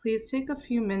please take a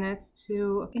few minutes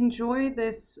to enjoy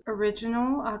this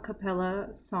original a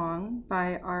cappella song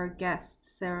by our guest,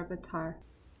 Sarah Bitar.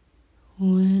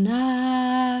 When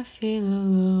I feel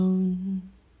alone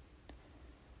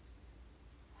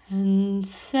and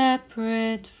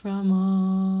separate from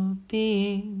all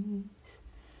beings,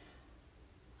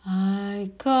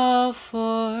 I call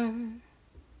for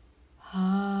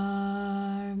harmony,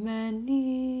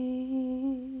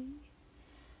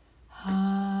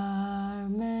 harmony,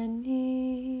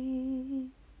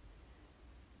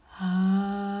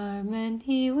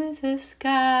 harmony with the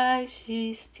sky.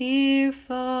 She's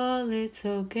tearful, it's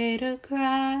okay to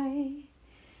cry.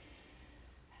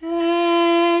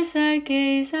 As I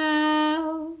gaze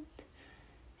out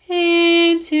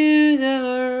into the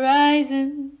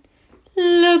horizon,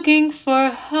 looking for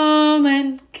home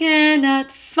and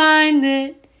cannot find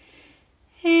it.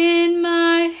 In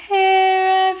my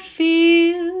hair I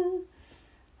feel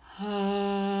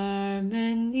harmony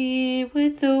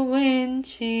with the wind.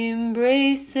 She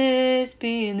embraces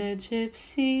being a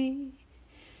gypsy.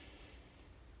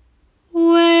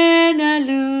 When I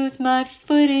lose my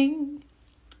footing,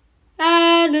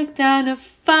 I look down to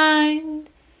find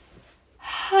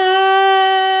harmony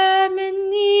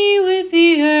with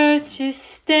the earth. She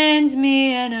stands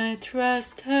me and I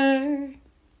trust her.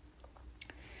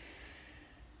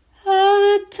 All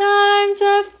the times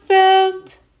I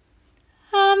felt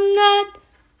I'm not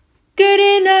good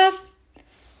enough,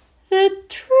 the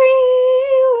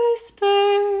tree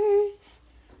whispers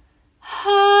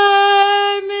harmony.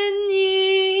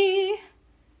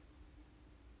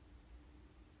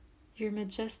 You're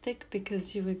majestic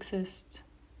because you exist.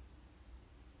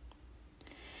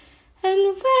 And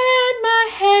when my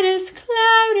head is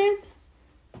clouded,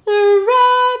 the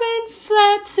robin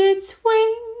flaps its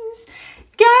wings,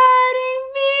 guiding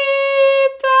me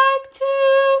back to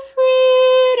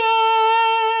freedom.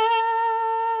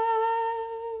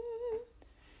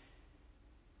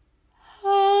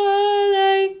 All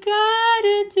I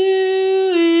gotta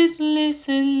do is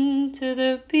listen to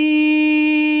the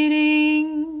beating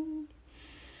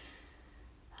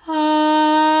of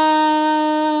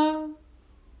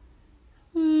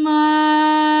my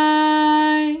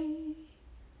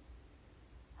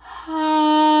heart.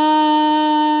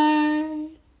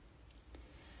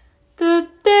 The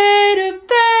better, better,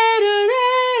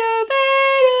 better,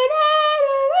 better,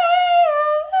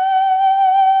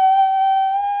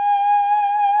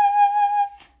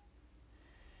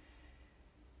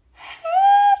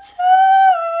 it's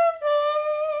always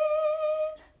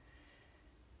in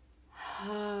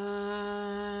harmony.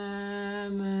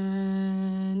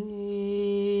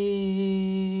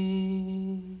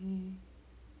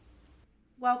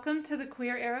 Welcome to the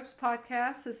Queer Arabs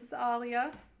podcast. This is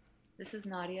Alia. This is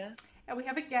Nadia. And we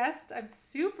have a guest. I'm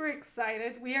super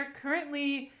excited. We are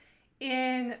currently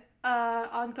in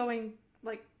ongoing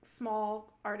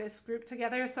small artist group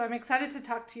together, so I'm excited to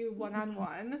talk to you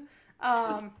one-on-one.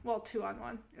 Well,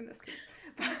 two-on-one in this case.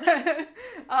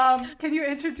 Can you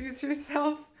introduce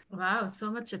yourself? Wow,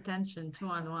 so much attention,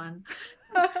 2-on-1.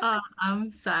 I'm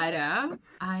Sarah.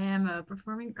 I am a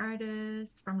performing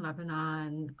artist from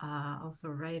Lebanon, also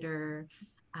a writer.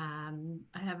 I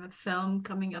have a film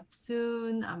coming up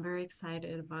soon. I'm very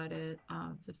excited about it.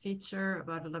 It's a feature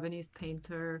about a Lebanese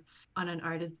painter on an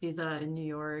artist visa in New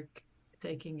York,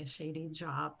 taking a shady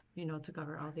job, to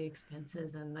cover all the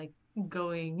expenses and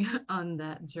going on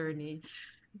that journey.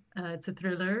 It's a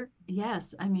thriller.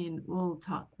 Yes, I mean, we'll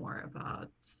talk more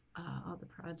about all the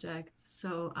projects.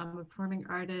 So I'm a performing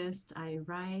artist. I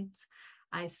write,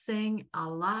 I sing a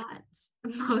lot,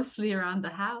 mostly around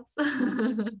the house.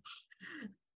 That's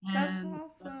And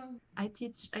awesome. I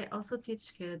also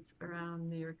teach kids around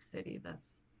New York City.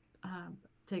 That's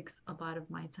takes a lot of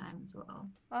my time as well.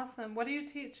 Awesome. What do you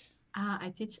teach?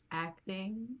 I teach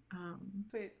acting,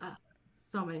 Sweet.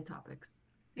 so many topics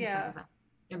Yeah. inside of that.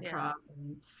 Improv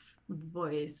and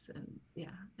voice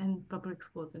and public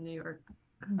schools in New York.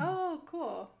 Oh,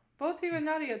 cool. Both you and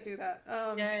Nadia do that.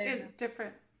 In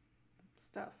different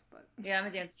stuff, but Yeah, I'm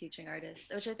a dance teaching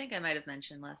artist, which I think I might have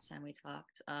mentioned last time we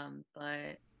talked.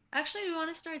 But actually, we want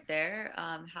to start there.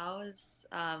 How is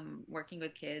working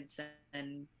with kids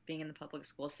and being in the public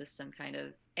school system kind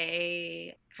of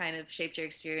shaped your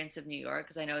experience of New York?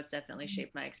 Because I know it's definitely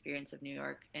shaped my experience of New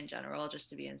York in general, just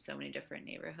to be in so many different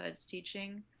neighborhoods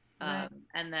teaching. Right.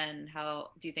 And then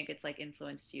how do you think it's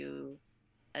influenced you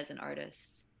as an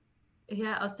artist?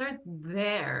 Yeah, I'll start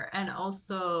there. And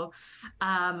also,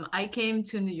 I came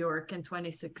to New York in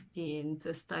 2016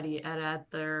 to study at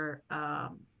Adler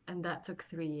and that took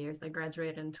 3 years. I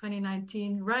graduated in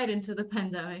 2019, right into the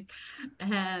pandemic.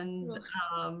 And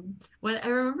when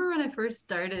I first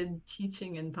started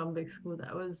teaching in public schools,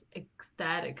 I was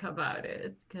ecstatic about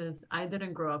it because I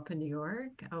didn't grow up in New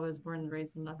York. I was born and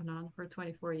raised in Lebanon for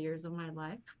 24 years of my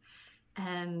life.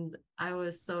 And I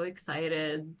was so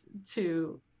excited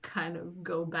to kind of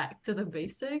go back to the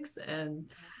basics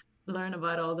and learn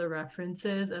about all the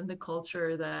references and the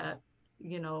culture that,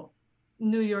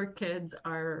 New York kids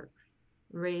are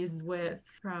raised with,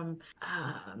 from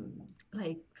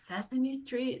like Sesame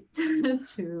Street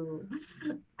to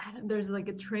there's like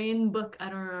a train book, I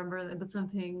don't remember, but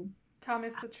something.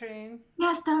 Thomas the Train.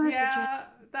 Yes, Thomas the Train. Yeah,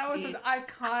 that was an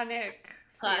iconic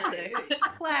Classic.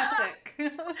 Classic.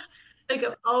 Like,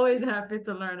 I'm always happy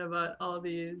to learn about all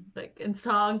these, like, in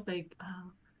songs, like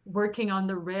Working on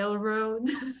the Railroad.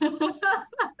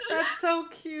 That's so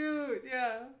cute.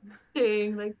 Yeah.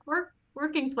 Sing like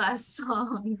working class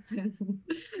songs and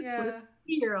Yeah.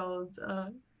 year-olds.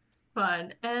 It's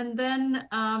fun. And then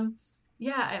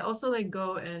yeah, I also like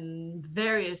go in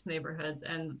various neighborhoods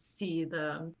and see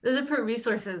the different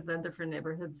resources that different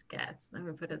neighborhoods get. Let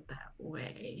me put it that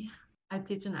way. I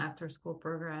teach in after school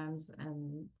programs,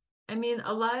 and I mean,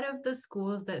 a lot of the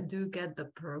schools that do get the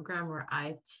program where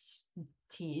I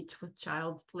teach with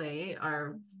Child's Play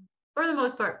are, for the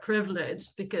most part,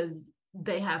 privileged because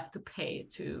they have to pay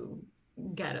to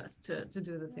get us to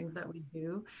do the things that we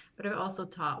do. But I've also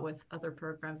taught with other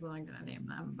programs, I'm not going to name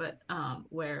them, but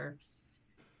where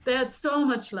they had so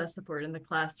much less support in the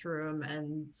classroom,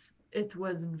 and it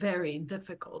was very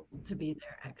difficult to be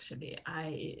there. Actually,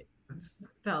 I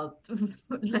felt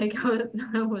like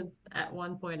I was at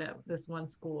one point at this one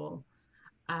school.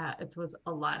 It was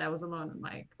a lot. I was alone in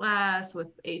my class with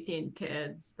 18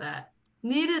 kids that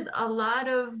needed a lot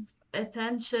of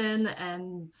attention,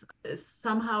 and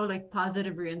somehow like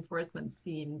positive reinforcement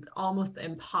seemed almost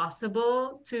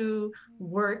impossible to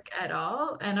work at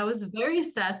all. And I was very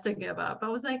sad to give up. I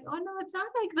was like, oh no, it's not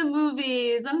like the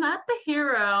movies. I'm not the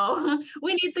hero.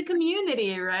 We need the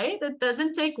community, right? It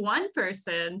doesn't take one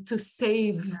person to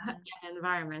save an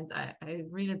environment. I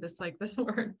really dislike this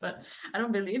word, but I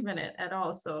don't believe in it at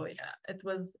all. So yeah, it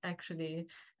was actually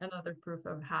another proof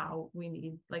of how we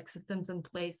need like systems in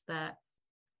place that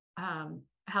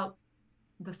help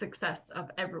the success of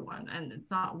everyone, and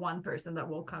it's not one person that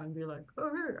will come and be like,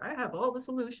 oh, here, I have all the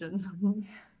solutions.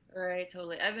 Right,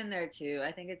 totally. I've been there too.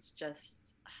 I think it's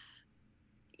just,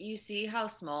 you see how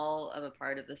small of a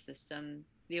part of the system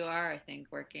you are. I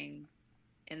think working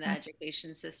in the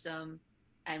education system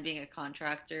and being a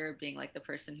contractor, being like the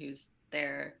person who's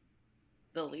there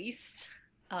the least,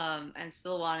 and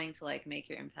still wanting to like make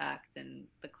your impact in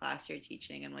the class you're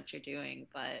teaching and what you're doing,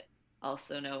 but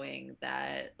also knowing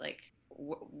that like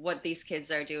what these kids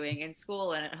are doing in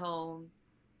school and at home,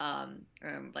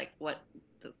 or like what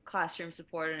the classroom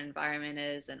support and environment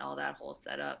is and all that whole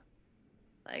setup,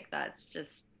 like that's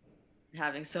just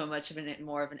having so much of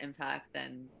more of an impact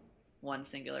than one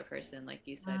singular person, like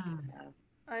you said.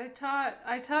 I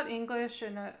taught English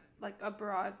in like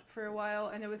abroad for a while,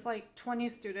 and it was like 20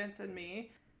 students and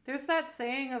me. There's that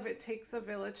saying of it takes a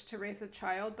village to raise a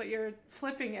child, but you're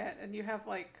flipping it and you have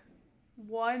like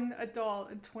one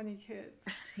adult and 20 kids.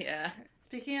 Yeah.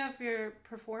 Speaking of your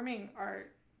performing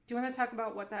art, do you want to talk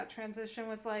about what that transition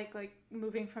was like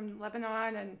moving from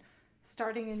Lebanon and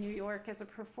starting in New York as a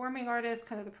performing artist,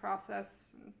 kind of the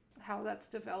process, how that's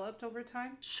developed over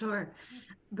time? Sure.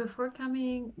 Before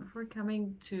coming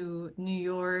to New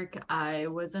York, I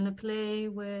was in a play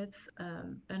with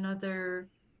another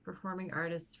performing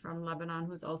artist from Lebanon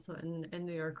who's also in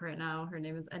New York right now. Her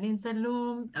name is Aline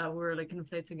Saloum. We're like in a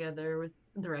play together,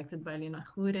 directed by Lina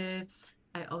Khoure.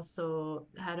 I also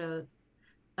had a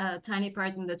tiny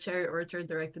part in The Cherry Orchard,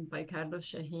 directed by Carlos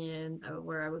Shaheen,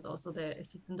 where I was also the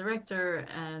assistant director,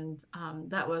 and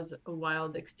that was a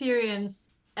wild experience.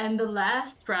 And the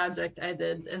last project I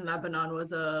did in Lebanon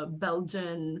was a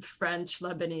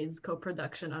Belgian-French-Lebanese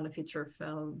co-production on a feature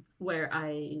film where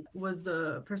I was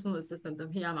the personal assistant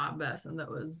of Hiam Abbas, and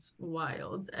that was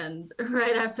wild. And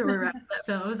right after we wrapped that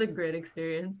film, it was a great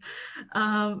experience.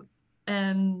 Yeah,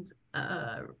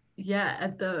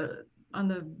 on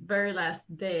the very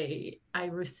last day, I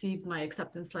received my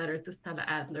acceptance letter to Stella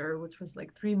Adler, which was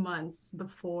like 3 months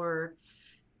before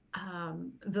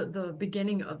the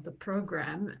beginning of the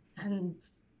program. And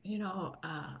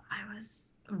I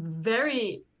was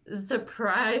very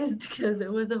surprised because it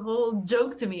was a whole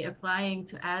joke to me applying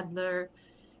to Adler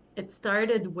it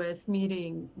started with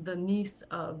meeting the niece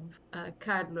of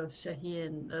Carlos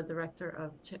Shaheen, the director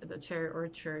of the Cherry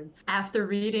Orchard, after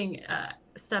reading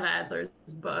Stella Adler's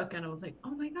book. And I was like,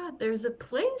 oh my God, there's a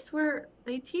place where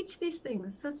they teach these things.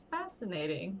 This is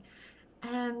fascinating.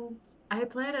 And I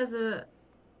applied as a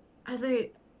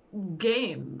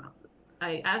game.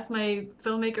 I asked my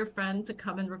filmmaker friend to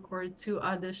come and record 2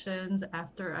 auditions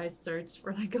after I searched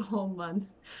for like a whole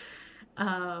month.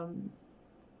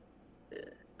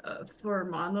 For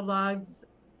monologues,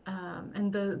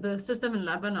 and the system in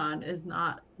Lebanon is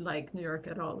not like New York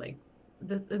at all. Like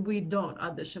this, we don't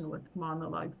audition with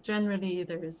monologues. Generally,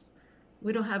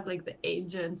 we don't have like the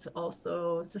agents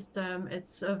also system.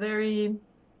 It's a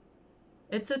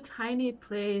tiny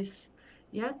place,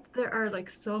 yet there are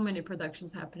like so many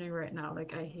productions happening right now.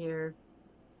 Like I hear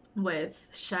with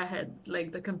Shahid,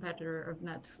 like the competitor of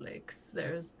Netflix,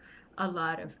 there's a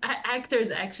lot of actors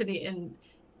actually in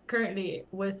currently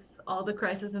with all the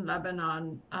crisis in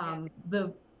Lebanon,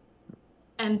 the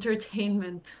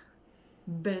entertainment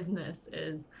business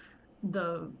is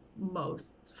the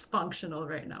most functional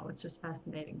right now, which is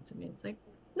fascinating to me. It's like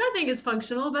nothing is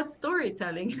functional but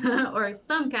storytelling or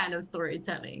some kind of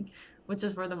storytelling, which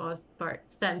is for the most part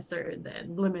censored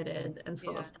and limited and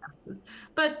full of taboos.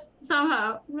 But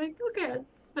somehow I'm like, okay,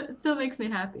 it still makes me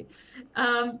happy.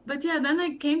 But yeah, then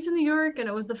I came to New York, and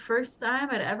it was the first time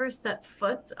I'd ever set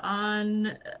foot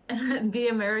on the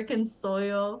American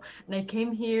soil. And I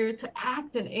came here to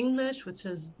act in English, which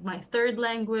is my 3rd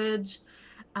language.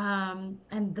 And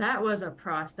that was a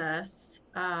process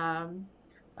of,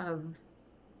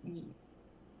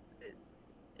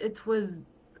 it was,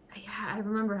 yeah, I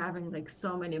remember having like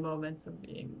so many moments of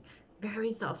being very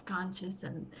self-conscious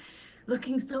and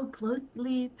looking so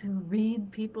closely to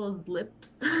read people's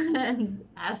lips and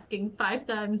asking 5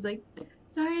 times, like,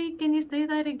 sorry, can you say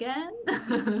that again?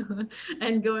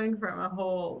 And going from a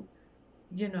whole,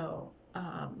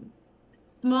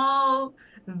 small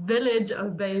village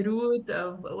of Beirut,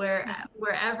 of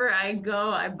wherever I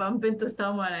go, I bump into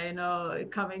someone I know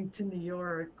coming to New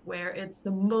York, where it's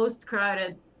the most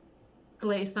crowded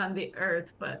place on the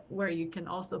earth, but where you can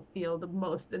also feel the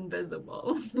most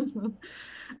invisible.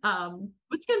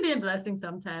 Which can be a blessing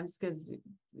sometimes, because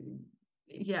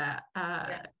it's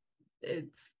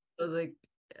like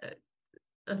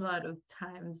a lot of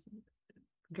times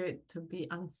great to be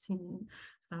unseen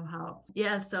somehow.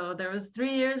 Yeah, so there was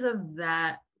 3 years of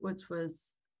that, which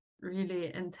was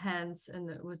really intense, and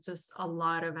it was just a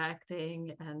lot of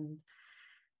acting and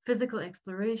physical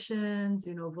explorations,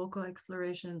 vocal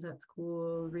explorations at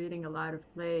school, reading a lot of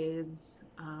plays,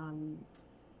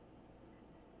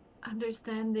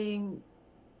 understanding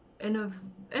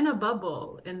in a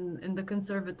bubble, in the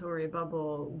conservatory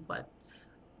bubble, what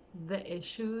the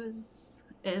issues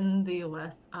in the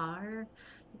US are,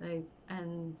 like,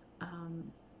 and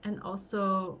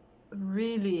also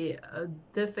really a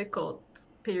difficult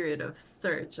period of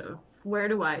search of where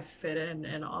do I fit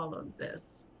in all of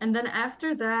this. And then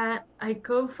after that, I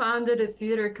co-founded a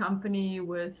theater company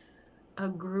with a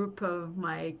group of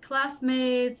my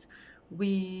classmates.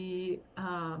 We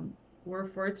were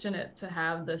fortunate to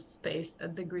have the space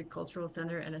at the Greek Cultural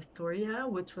Center in Astoria,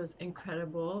 which was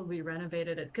incredible. We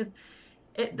renovated it because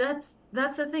that's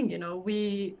the thing,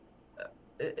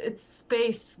 it's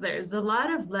space. There's a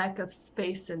lot of lack of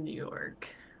space in New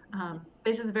York.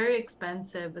 Space is very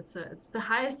expensive. It's the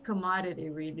highest commodity,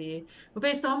 really. We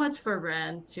pay so much for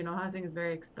rent. Housing is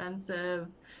very expensive.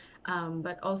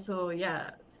 But also,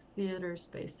 yeah, theater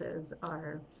spaces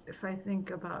are. If I think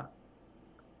about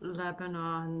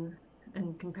Lebanon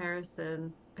in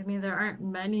comparison, I mean, there aren't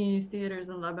many theaters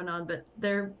in Lebanon, but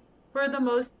they're, for the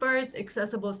most part,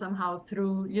 accessible somehow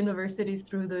through universities,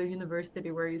 through the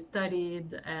university where you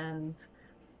studied, and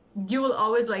you will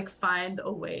always like find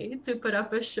a way to put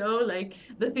up a show. Like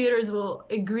the theaters will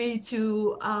agree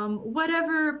to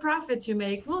whatever profit you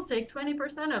make, we'll take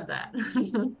 20% of that.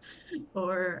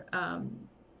 Or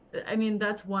I mean,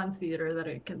 that's one theater that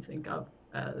I can think of.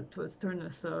 It was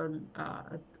Tournesol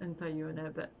in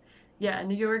Tayoune. But yeah, in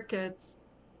New York,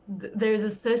 there's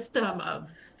a system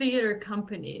of theater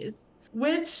companies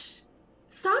which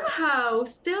somehow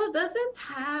still doesn't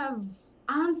have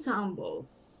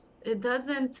ensembles. It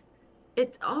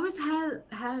always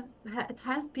it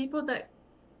has people that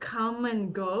come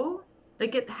and go.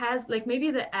 Like it has, like,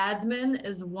 maybe the admin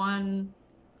is one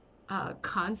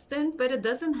constant, but it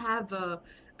doesn't have a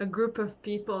group of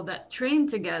people that train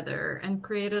together and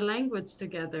create a language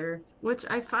together, which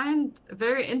I find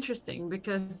very interesting,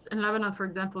 because in Lebanon, for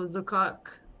example,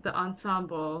 Zukak, the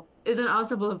ensemble, is an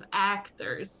ensemble of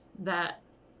actors that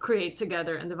create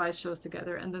together and devise shows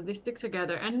together, and then they stick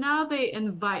together, and now they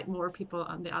invite more people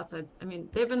on the outside. I mean,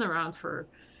 they've been around for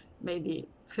maybe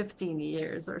 15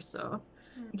 years or so.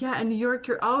 Yeah, in New York,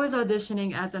 you're always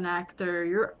auditioning as an actor.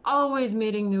 You're always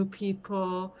meeting new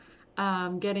people,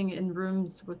 getting in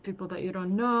rooms with people that you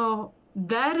don't know.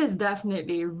 That is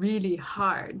definitely really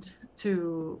hard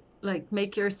to like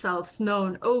make yourself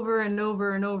known over and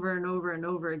over and over and over and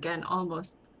over again,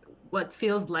 almost what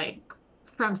feels like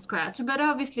from scratch. But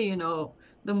obviously, you know,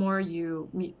 the more you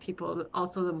meet people,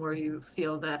 also the more you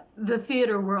feel that the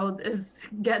theater world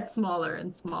gets smaller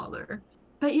and smaller.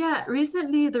 But yeah,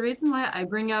 recently the reason why I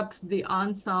bring up the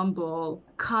ensemble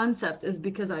concept is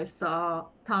because I saw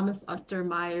Thomas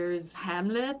Ostermeyer's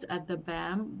Hamlet at the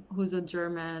BAM, who's a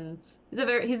German.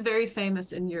 He's very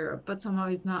famous in Europe, but somehow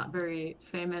he's not very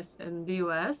famous in the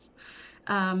US.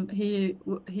 He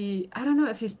I don't know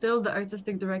if he's still the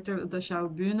artistic director of the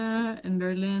Schaubühne in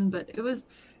Berlin, but it was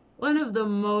one of the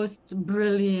most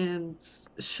brilliant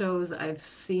shows I've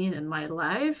seen in my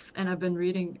life. And I've been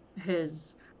reading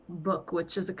his book,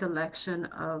 which is a collection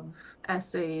of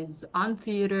essays on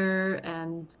theater,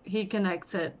 and he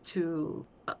connects it to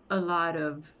a lot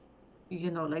of,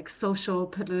 you know, like social,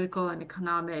 political, and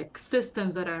economic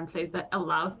systems that are in place that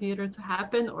allow theater to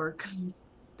happen or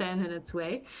stand in its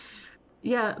way.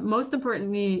 Yeah, most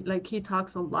importantly, like he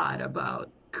talks a lot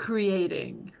about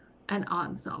creating an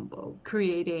ensemble,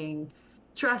 creating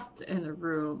trust in a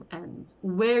room, and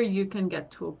where you can get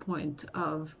to a point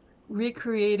of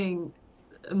recreating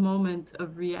a moment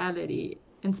of reality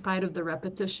in spite of the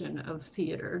repetition of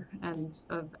theater and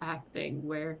of acting,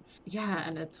 where, yeah,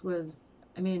 and it was,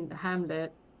 I mean,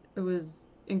 Hamlet, it was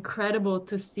incredible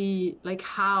to see like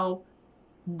how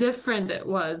different it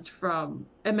was from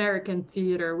American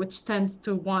theater, which tends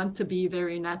to want to be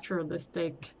very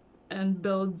naturalistic and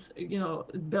builds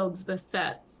the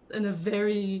sets in a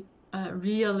very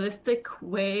realistic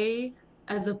way,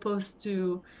 as opposed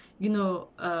to,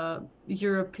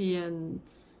 European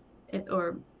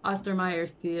or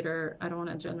Ostermeyer's theater. I don't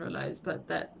want to generalize, but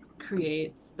that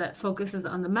focuses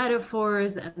on the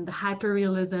metaphors and the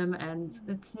hyperrealism, and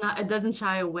it doesn't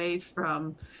shy away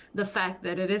from the fact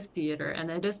that it is theater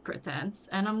and it is pretense,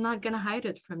 and I'm not going to hide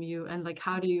it from you, and like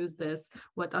how to use this,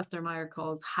 what Ostermeyer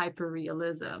calls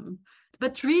hyperrealism,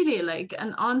 but really like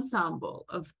an ensemble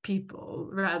of people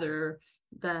rather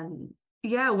than,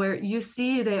 yeah, where you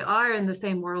see they are in the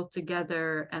same world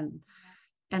together and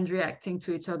reacting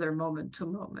to each other moment to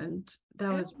moment. I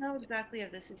don't know exactly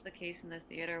if this is the case in the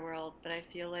theater world, but I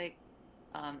feel like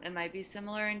it might be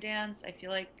similar in dance. I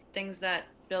feel like things that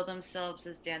build themselves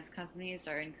as dance companies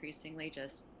are increasingly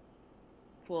just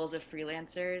pools of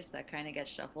freelancers that kind of get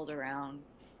shuffled around.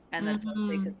 And that's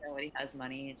mostly because nobody has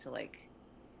money to like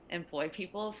employ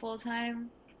people full time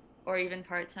or even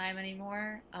part time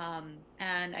anymore.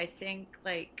 And I think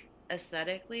like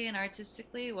aesthetically and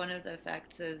artistically, one of the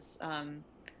effects is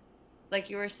like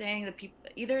you were saying,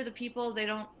 the people they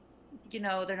don't,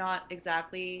 they're not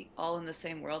exactly all in the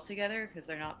same world together because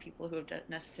they're not people who have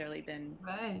necessarily been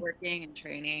working and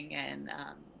training and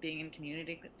being in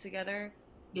community together.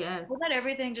 Yes. Well, that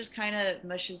everything just kind of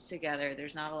mushes together.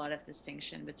 There's not a lot of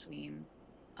distinction between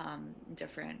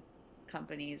different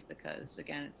companies because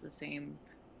again, it's the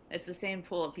same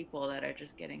pool of people that are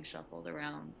just getting shuffled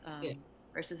around.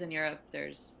 Versus in Europe,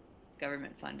 there's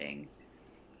government funding.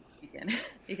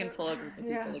 You can pull a group of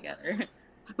people together.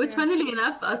 Which, funnily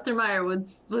enough, Ostermeyer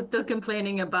was still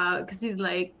complaining about, because he's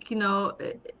like,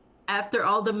 after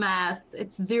all the math,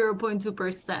 it's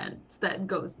 0.2% that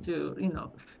goes to,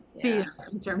 theater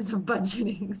in terms of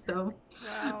budgeting. So,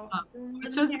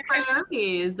 which was the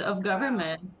priorities of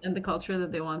government and the culture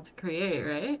that they want to create,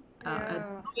 right?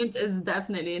 It is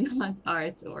definitely not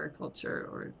art or culture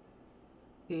or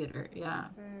theater. Yeah.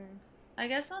 I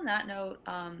guess on that note,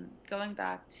 going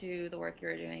back to the work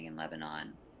you're doing in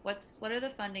Lebanon, what are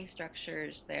the funding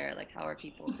structures there? Like, how are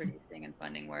people producing and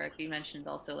funding work? You mentioned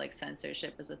also like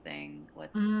censorship is a thing.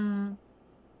 What are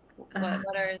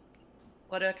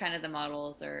kind of the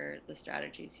models or the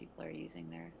strategies people are using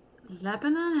there?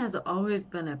 Lebanon has always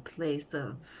been a place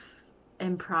of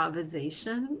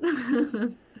improvisation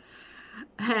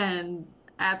and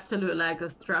absolute lack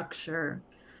of structure.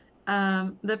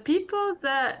 The people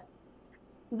that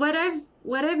what I've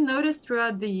noticed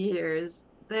throughout the years,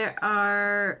 there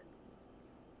are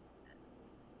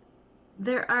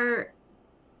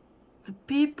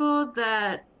people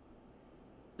that,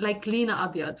 like Lina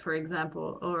Abiad, for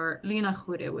example, or Lina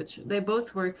Khoure, which they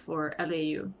both work for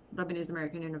LAU, Lebanese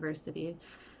American University.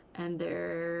 And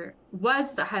there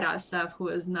was Sahara Asaf, who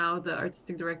is now the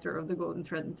artistic director of the Golden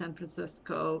Thread in San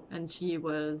Francisco, and she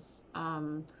was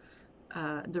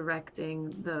directing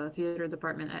the theater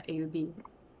department at AUB,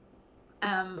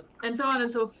 and so on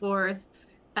and so forth.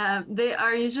 They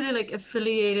are usually like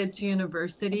affiliated to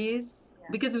universities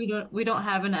because we don't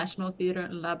have a national theater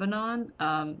in Lebanon.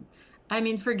 I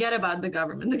mean, forget about the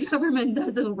government. The government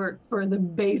doesn't work for the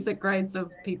basic rights of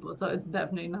people, so it's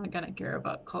definitely not gonna care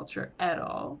about culture at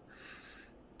all.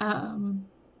 Um,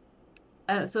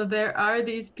 so there are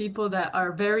these people that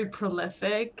are very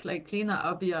prolific. Like Lina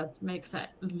Abiat makes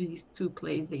at least 2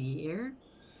 plays a year,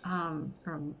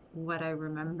 from what I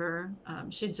remember.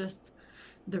 She just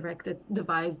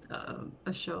devised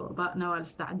a show about Nawal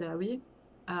Sa'dawi,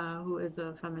 who is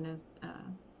a feminist.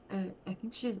 I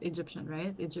think she's Egyptian,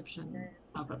 right? Egyptian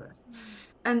novelist.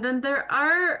 And then there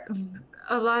are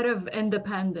a lot of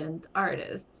independent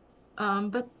artists,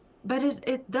 but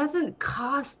it doesn't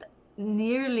cost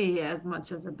nearly as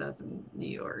much as it does in New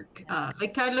York.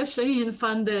 Like Carlos Shaheen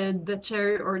funded the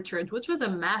Cherry Orchard, which was a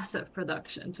massive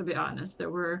production, to be honest. There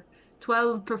were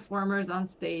 12 performers on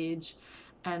stage,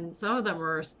 and some of them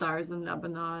were stars in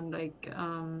Lebanon, like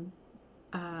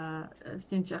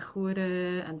Cynthia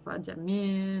Khoure and Fad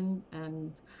Jamin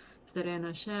and Serena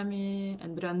Shami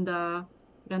and Randa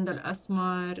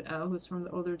Al-Asmar, who's from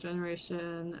the older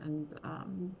generation, and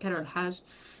Carol Haj.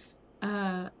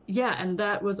 Yeah, and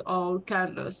that was all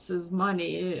Carlos's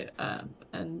money,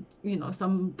 and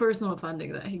some personal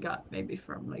funding that he got maybe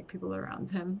from like people around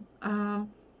him.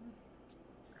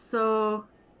 So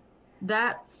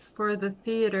that's for the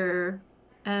theater,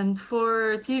 and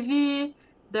for TV,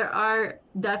 there are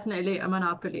definitely a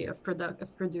monopoly of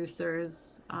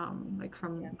producers, like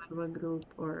from Marwa Group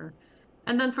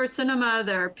and then for cinema,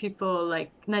 there are people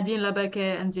like Nadine Labake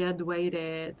and Ziad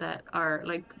Douaire that are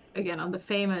like again on the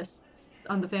famous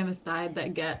side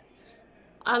that get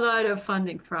a lot of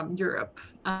funding from Europe.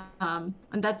 And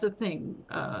that's the thing.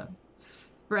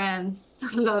 France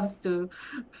loves to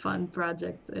fund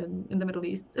projects in the Middle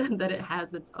East, that it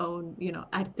has its own,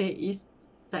 Arte East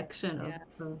section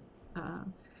of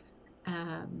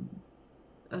um,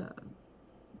 uh,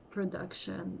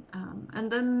 production.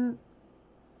 And then,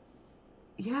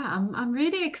 yeah, I'm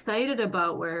really excited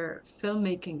about where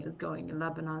filmmaking is going in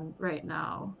Lebanon right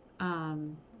now.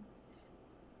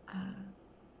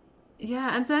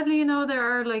 Yeah, and sadly, there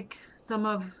are like some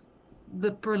of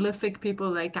the prolific people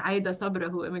like Aida Sabra,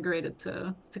 who immigrated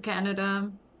to Canada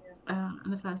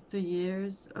in the past 2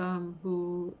 years,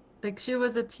 who like she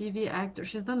was a TV actor.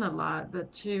 She's done a lot,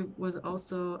 but she was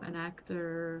also an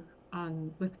actor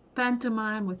with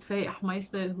pantomime with Faye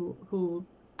Ahmaise, who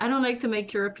I don't like to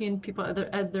make European people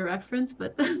as the reference,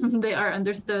 but they are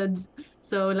understood.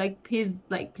 So like he's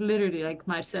like literally like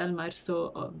Marcel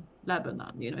Marceau of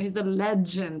Lebanon. He's a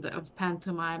legend of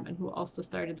pantomime, and who also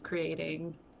started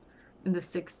creating in the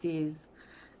 60s.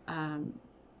 And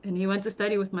he went to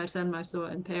study with Marcel Marceau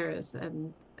in Paris,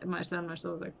 and Marcel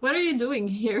Marceau was like, what are you doing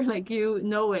here? Like,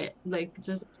 it, like,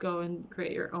 just go and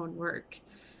create your own work.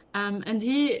 And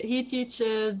he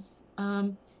teaches,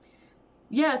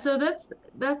 yeah, so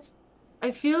that's, I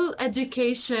feel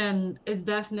education is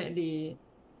definitely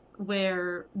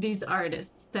where these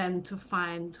artists tend to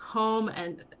find home,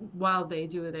 and while they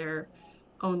do their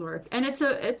own work. And it's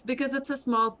because it's a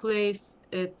small place,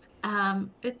 it's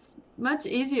much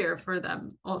easier for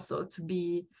them also to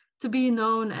be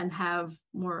known and have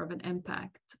more of an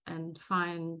impact, and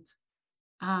find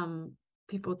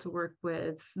people to work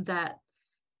with that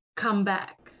come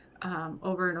back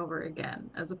over and over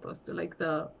again, as opposed to like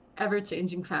the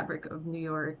ever-changing fabric of New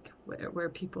York, where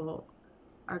people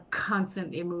are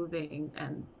constantly moving,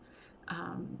 and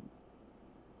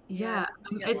yeah,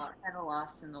 it's kind of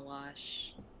lost in the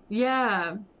wash.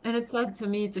 Yeah, and it's sad to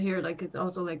me to hear like it's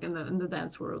also like in the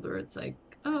dance world, where it's like,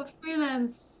 oh,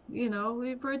 freelance,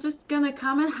 we're just gonna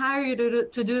come and hire you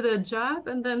to do the job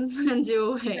and then send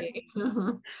you away.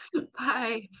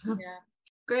 Bye. Yeah.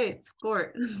 Great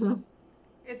support.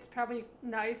 It's probably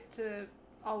nice to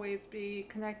always be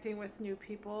connecting with new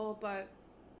people, but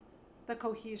the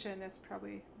cohesion is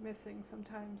probably missing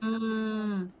sometimes.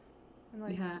 And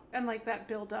like that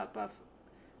build up of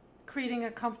creating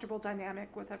a comfortable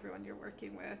dynamic with everyone you're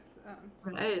working with.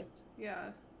 Right. Yeah.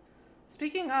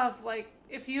 Speaking of, like,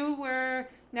 if you were,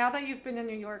 now that you've been in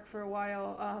New York for a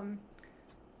while,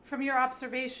 from your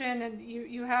observation, and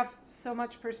you have so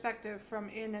much perspective from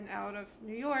in and out of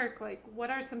New York, like, what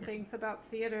are some things about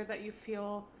theater that you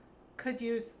feel could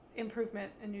use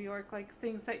improvement in New York, like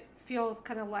things that feels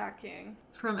kind of lacking?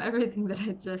 From everything that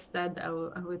I just said, I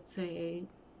would say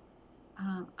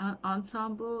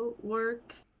ensemble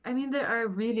work. I mean, there are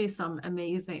really some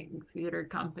amazing theater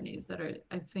companies that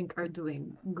I think are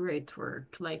doing great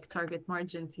work, like Target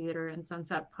Margin Theater in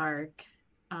Sunset Park.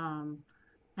 and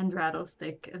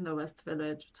Rattlestick in the West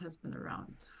Village, which has been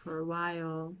around for a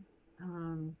while.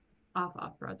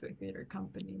 Off Broadway theater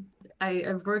company.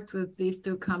 I've worked with these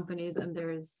two companies, and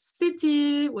there's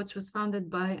City, which was founded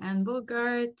by Anne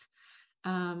Bogart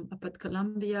up at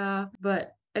Columbia,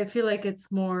 but I feel like it's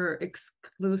more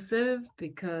exclusive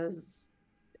because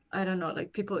I don't know,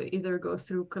 like people either go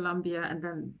through Columbia and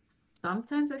then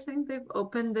sometimes I think they've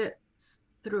opened it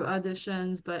through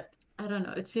auditions, but I don't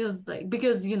know. It feels like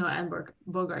because Anne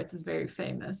Bogart is very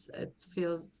famous. It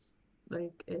feels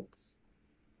like it's,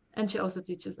 and she also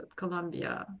teaches at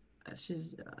Columbia.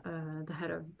 She's the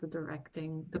head of the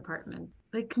directing department.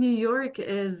 Like New York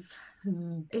is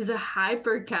a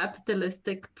hyper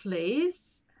capitalistic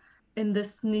place in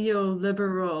this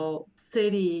neoliberal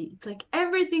city. It's like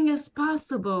everything is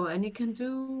possible and you can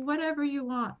do whatever you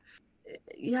want.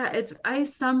 Yeah, I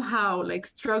somehow like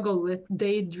struggle with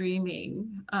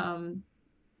daydreaming.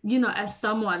 As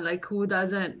someone like who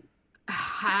doesn't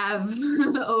have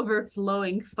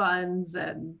overflowing funds,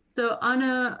 and so on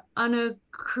a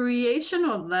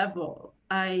creational level,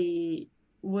 I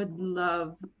would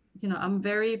love, I'm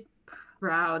very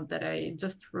proud that I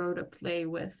just wrote a play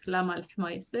with Lama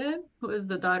Al-Hmaisi, who is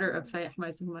the daughter of Faye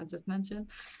Hmaisi, whom I just mentioned.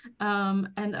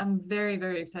 And I'm very,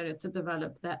 very excited to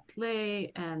develop that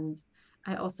play. And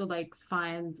I also like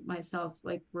find myself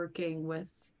like working with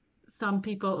some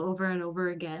people over and over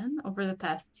again over the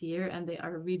past year, and they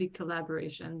are really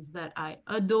collaborations that I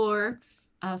adore.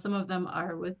 Some of them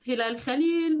are with Hilal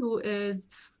Khalil, who is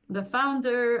the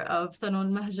founder of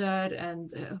Salon Mahjar,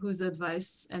 and whose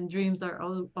advice and dreams are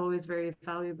always very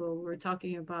valuable. We're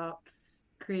talking about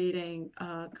creating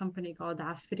a company called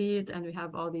Afrit, and we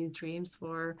have all these dreams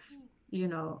for,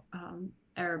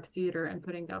 Arab theater and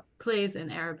putting up plays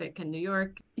in Arabic in New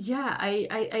York. Yeah,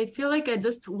 I feel like I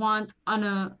just want on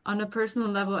a personal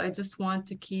level, I just want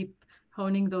to keep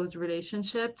honing those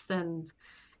relationships, and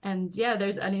yeah,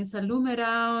 there's Aline Saloum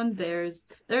around. There's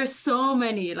so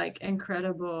many like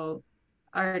incredible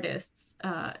artists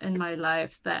in my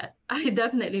life that I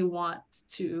definitely want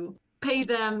to pay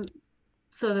them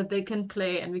so that they can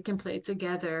play and we can play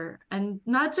together, and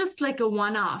not just like a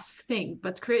one-off thing,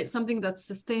 but create something that's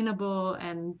sustainable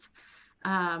and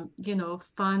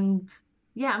fund.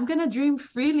 Yeah, I'm gonna dream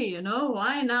freely,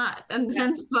 why not? And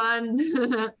then fund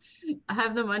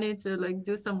have the money to like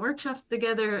do some workshops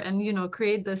together and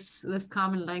create this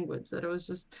common language that I was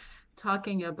just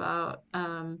talking about.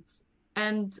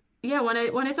 And yeah, when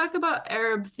I talk about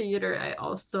Arab theater, I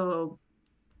also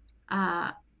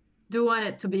do want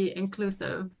it to be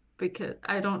inclusive because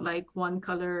I don't like one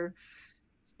color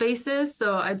spaces.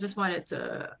 So I just wanted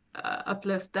to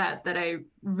uplift that I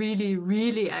really,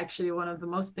 really actually one of the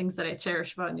most things that I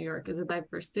cherish about New York is the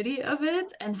diversity of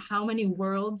it and how many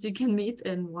worlds you can meet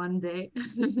in one day.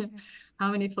 How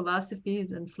many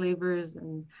philosophies and flavors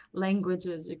and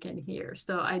languages you can hear.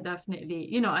 So I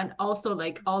definitely, and also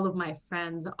like all of my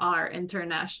friends are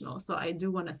international. So I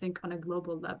do want to think on a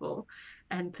global level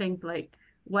and think like,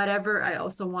 whatever I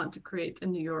also want to create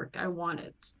in New York, I want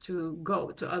it to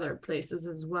go to other places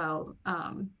as well.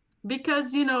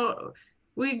 Because,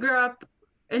 we grew up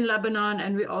in Lebanon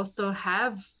and we also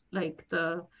have like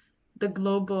the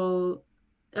global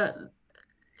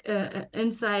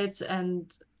insights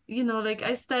and, like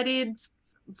I studied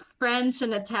French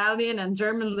and Italian and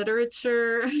German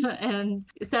literature. And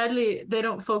sadly, they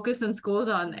don't focus in schools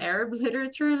on Arab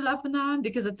literature in Lebanon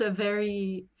because it's a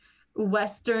very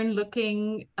Western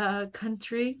looking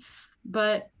country.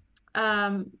 But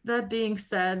that being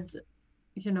said,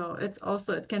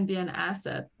 it can be an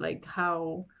asset, like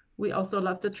how we also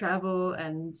love to travel.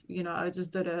 And I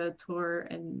just did a tour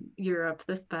in Europe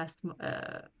this past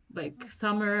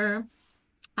summer.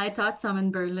 I taught some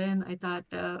in Berlin. I taught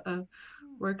a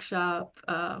workshop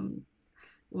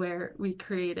where we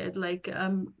created like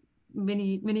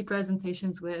mini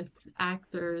presentations with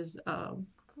actors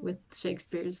with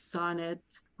Shakespeare's sonnet,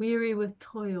 "Weary with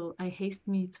toil, I haste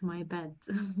me to my bed.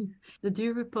 The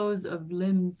due repose of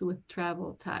limbs with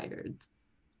travel tired."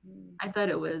 I thought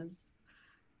it was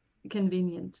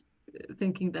convenient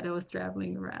thinking that I was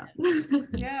traveling around.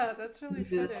 Yeah, that's really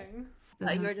fitting.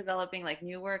 You were developing like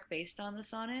new work based on the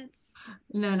sonnets?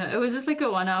 No, it was just like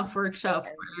a one-off workshop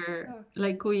where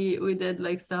like we did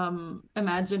like some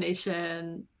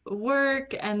imagination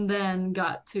work and then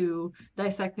got to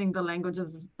dissecting the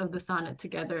languages of the sonnet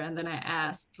together, and then I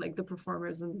asked like the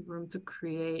performers in the room to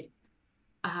create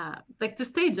like to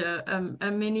stage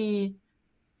a mini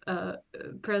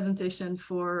presentation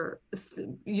for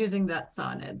using that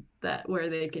sonnet, that where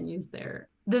they can use their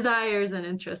desires and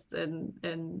interests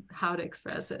in how to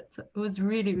express it. So it was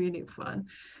really, really fun.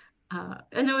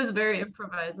 And it was very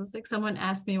improvised. It was like someone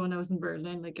asked me when I was in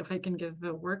Berlin, like if I can give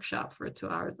a workshop for 2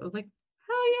 hours. I was like,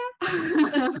 hell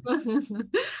yeah.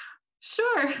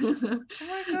 Sure. Oh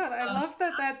my god, I love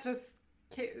that just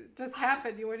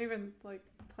happened. You weren't even like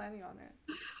planning on it.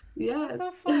 That's Yes,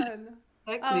 so fun.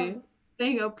 exactly.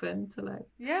 Staying open to like.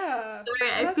 Yeah,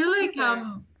 Sorry, I that's feel like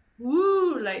amazing.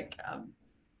 like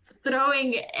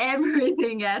throwing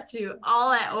everything at you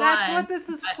all at That's what once. this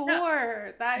is But No,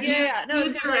 for. That is yeah, no,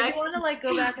 it's good. But I do redirect. want to like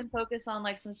go back and focus on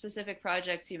like some specific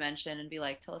projects you mentioned and be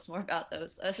like, tell us more about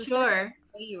those. So Sure.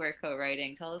 you were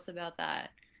co-writing. Tell us about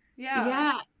that.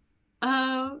 yeah.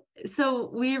 Yeah. So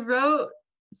we wrote,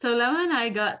 so Lemma and I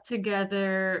got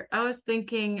together. I was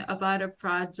thinking about a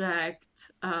project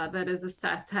that is a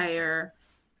satire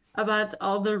about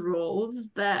all the roles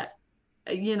that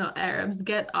Arabs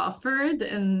get offered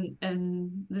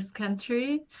in this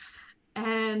country.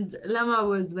 And Lama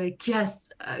was like, yes.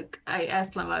 I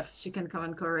asked Lama if she can come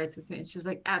and co-write with me, and she was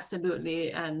like,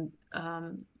 absolutely. And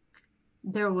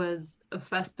there was a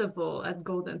festival at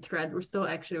Golden Thread. We're still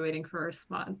actually waiting for a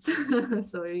response.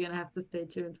 So you're gonna have to stay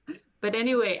tuned. But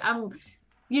anyway,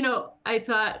 I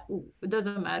thought it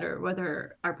doesn't matter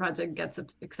whether our project gets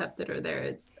accepted or there.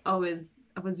 It's always,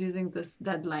 I was using this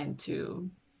deadline to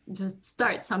just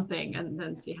start something and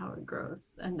then see how it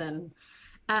grows. And then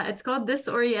it's called This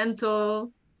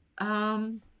Oriental.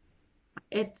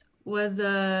 It was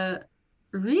a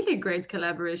really great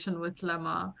collaboration with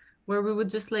Lama, where we would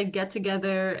just like get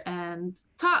together and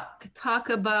talk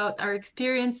about our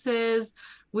experiences.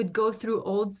 We'd go through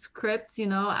old scripts.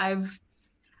 I've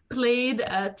played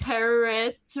a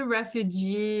terrorist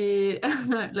refugee,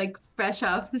 like fresh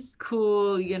off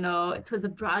school. It was a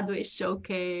Broadway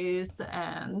showcase,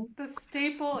 and The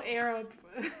staple Arab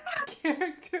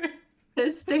characters.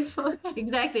 the staple.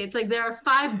 Exactly. It's like there are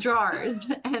 5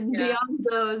 drawers, and Yeah. beyond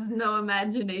those, no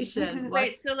imagination.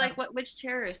 Wait, so like which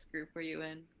terrorist group were you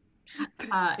in?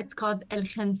 It's called El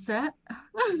Khansa,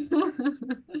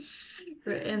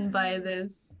 written by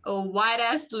this white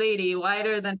ass lady,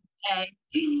 whiter than egg.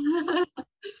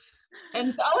 And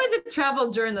it's always a travel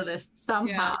journalist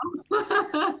somehow,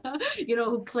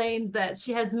 who claims that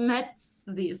she has met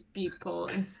these people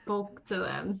and spoke to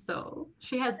them. So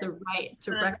she has the right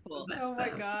to That's cool. represent Oh my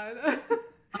them. god.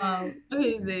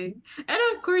 Amazing. And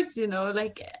of course,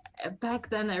 like back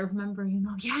then I remember,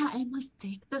 yeah, I must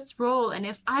take this role. And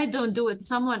if I don't do it,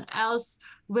 someone else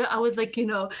will. I was like,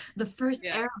 the first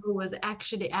Yeah. Arab who was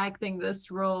actually acting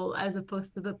this role as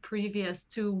opposed to the previous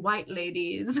 2 white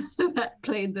ladies that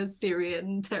played the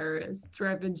Syrian terrorist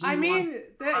refugee. I mean,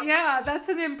 that's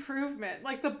an improvement.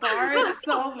 Like the bar is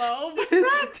so low, but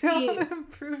it's still an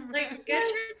improvement. Like, get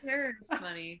your terrorist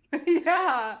money.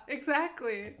 Yeah,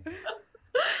 exactly.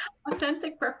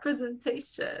 Authentic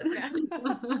representation. Yeah.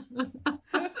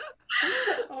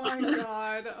 Oh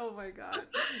my god.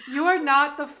 You are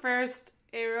not the first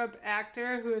Arab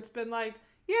actor who has been like,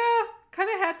 yeah, kind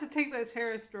of had to take the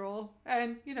terrorist role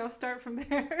and, start from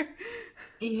there.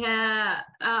 Yeah.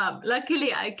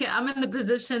 Luckily I'm in the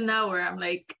position now where I'm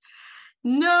like,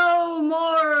 no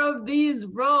more of these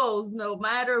roles, no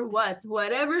matter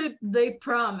whatever they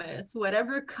promise,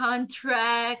 whatever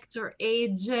contract or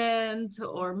agent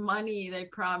or money they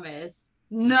promise.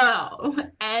 No.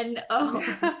 And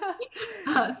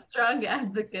a strong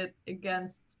advocate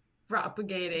against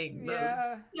propagating those.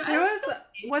 Yeah. There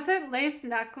wasn't Laith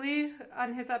Nuckley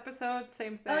on his episode,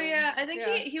 same thing. Oh yeah, I think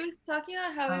he was talking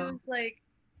about how he was like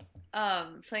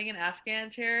playing an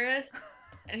Afghan terrorist.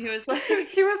 And he was like, say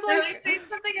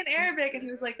something in Arabic, and he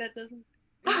was like, that doesn't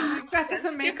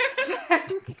make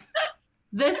sense.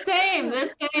 The same.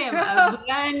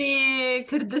 Afghani,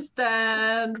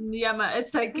 Kurdistan, Yemen.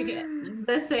 It's like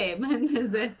the same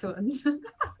in that one.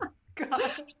 God.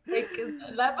 Like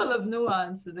the level of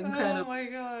nuance is incredible. Oh my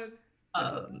god.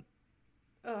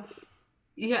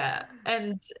 Yeah,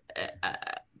 and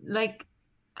like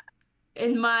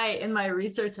in my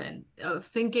research and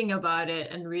thinking about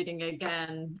it and reading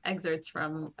again excerpts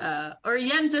from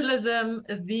Orientalism,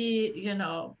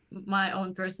 my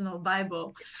own personal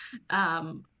Bible,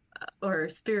 or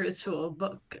spiritual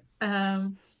book.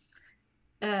 So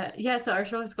our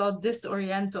show is called This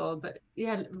Oriental, but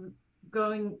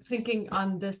thinking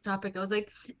on this topic, I was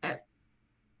like, I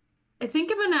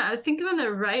think I'm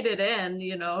gonna write it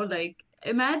in, like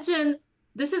imagine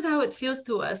this is how it feels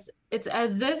to us. It's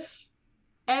as if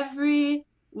every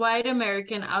white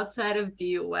American outside of the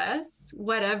US,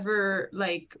 whatever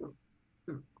like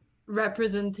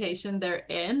representation they're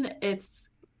in, it's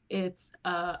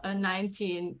a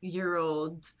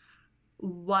 19-year-old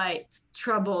white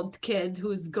troubled kid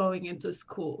who's going into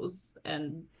schools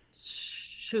and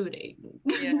shooting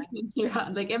Yeah. in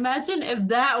Tehran. Like, imagine if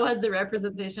that was the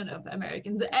representation of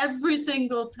Americans every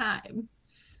single time.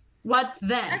 What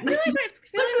then? I feel like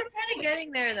we're kind of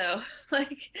getting there though.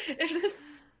 Like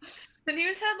if the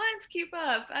news headlines keep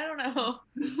up, I don't know.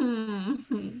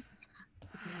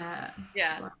 Yeah.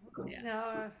 Yeah. Yeah.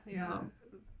 No, yeah. No.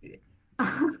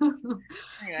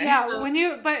 Anyway.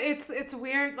 Yeah, but it's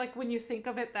weird like when you think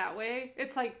of it that way.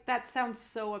 It's like that sounds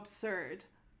so absurd.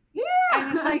 Yeah.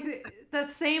 And it's like the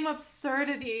same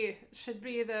absurdity should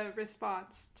be the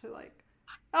response to like,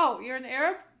 oh, you're an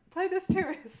Arab? Play this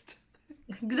terrorist.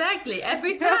 Exactly.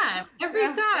 Every time. Every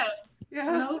time.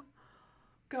 Yeah. No.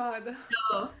 God.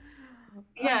 So,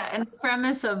 yeah, and the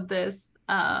premise of this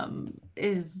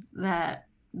is that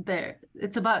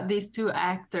it's about these two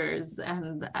actors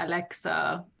and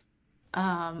Alexa,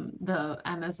 the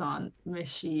Amazon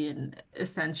machine,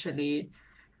 essentially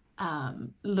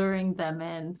luring them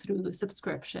in through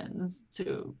subscriptions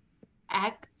to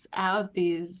act out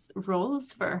these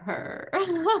roles for her.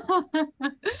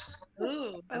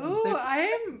 Ooh. Oh, I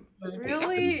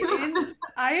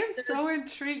am so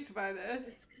intrigued by this.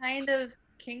 It's kind of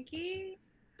kinky.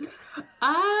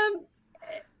 Um,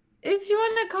 if you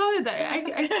want to call it that,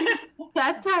 I see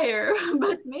satire,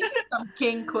 but maybe some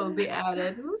kink will be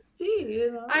added. We'll see.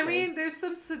 You know, I mean, there's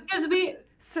some Like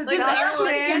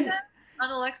seduction.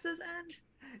 on Alexa's end.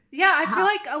 Yeah, I feel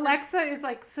like Alexa is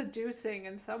like seducing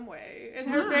in some way, in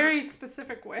her very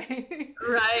specific way.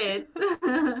 Right.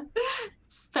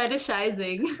 It's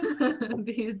fetishizing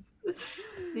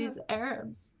these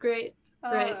Arabs. Great.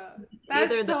 Great.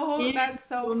 That's so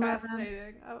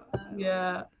fascinating.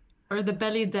 Yeah. Or the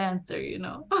belly dancer, you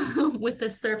know, with the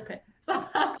serpent.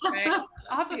 Right.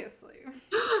 Obviously.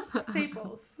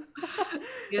 Staples.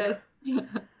 Yes.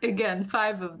 Again,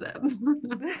 5 of them.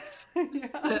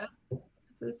 Yeah.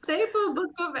 The staple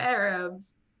book of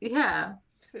Arabs. Yeah.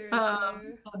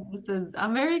 Seriously.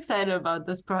 I'm very excited about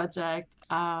this project.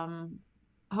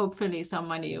 Hopefully some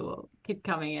money will keep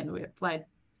coming in. We applied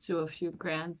to a few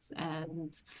grants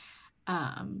and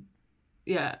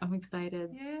yeah, I'm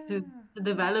excited to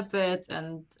develop it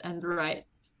and write,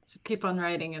 to keep on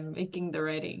writing and making the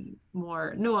writing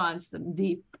more nuanced and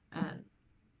deep and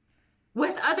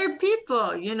with other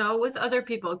people,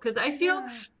 because I feel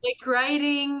like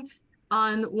writing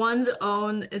on one's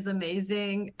own is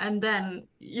amazing, and then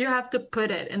you have to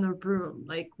put it in a room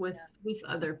like with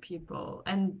other people.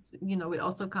 And we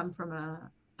also come from a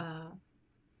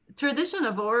tradition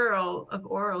of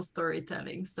oral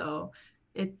storytelling, so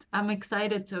I'm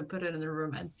excited to put it in a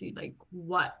room and see like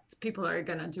what people are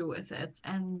gonna do with it.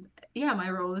 And yeah, my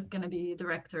role is gonna be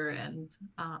director, and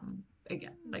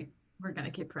again, like, we're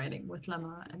gonna keep writing with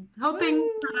Lema and hoping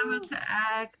for Lema to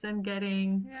act and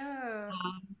getting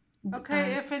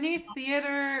okay, if any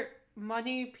theater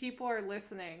money people are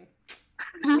listening,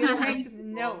 you take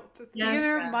note.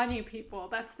 Theater money people,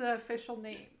 that's the official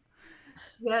name.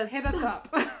 Yes. Hit us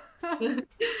up.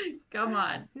 Come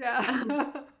on. Yeah.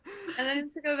 And then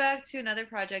to go back to another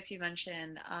project you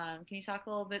mentioned, can you talk a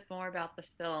little bit more about the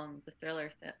film, the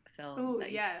thriller film? Oh,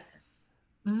 yes.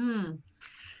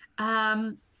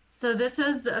 So this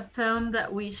is a film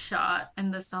that we shot in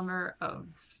the summer of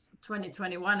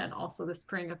 2021 and also the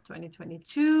spring of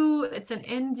 2022. It's an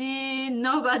indie,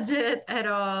 no budget at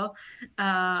all,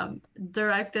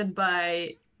 directed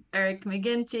by Eric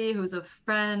McGinty, who's a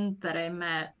friend that I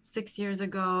met 6 years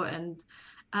ago. And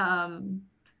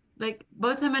like,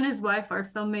 both him and his wife are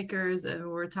filmmakers, and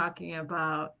we're talking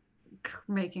about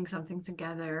making something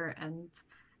together. And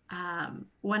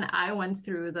when I went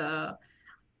through the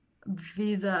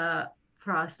visa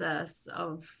process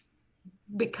of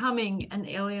becoming an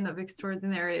alien of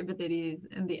extraordinary abilities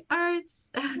in the arts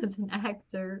as an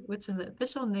actor, which is the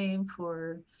official name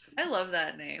for I love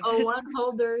that name. O1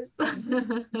 holders.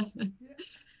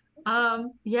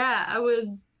 Yeah, I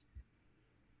was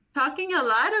talking a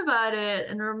lot about it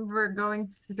and remember going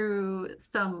through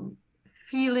some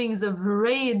feelings of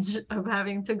rage of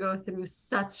having to go through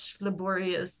such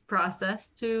laborious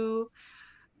process to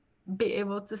be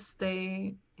able to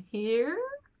stay here.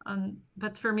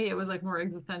 But for me, it was like more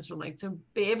existential, like to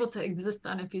be able to exist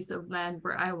on a piece of land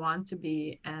where I want to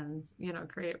be and,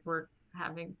 create work,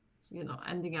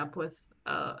 ending up with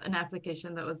an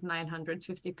application that was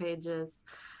 950 pages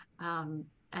and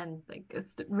like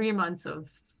 3 months of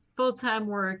full-time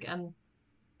work and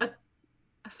a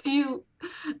few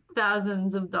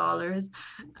thousands of dollars.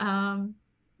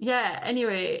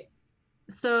 Anyway,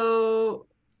 so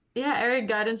yeah, Eric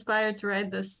got inspired to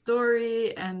write this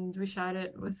story and we shot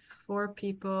it with 4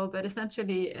 people, but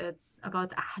essentially it's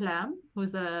about Ahlam,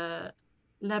 who's a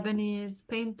Lebanese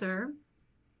painter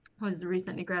who's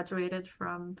recently graduated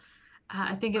from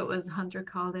I think it was Hunter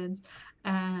College,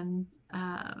 and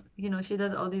she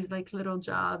did all these like little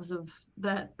jobs of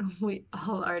that we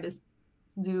all artists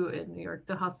do in New York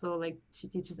to hustle. Like she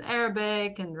teaches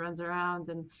Arabic and runs around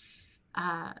and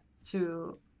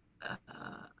to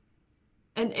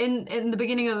and in the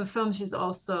beginning of the film, she's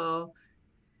also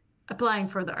applying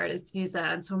for the artist visa,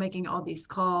 and so making all these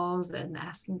calls and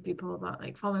asking people about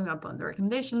like following up on the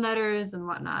recommendation letters and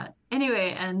whatnot.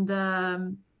 Anyway, and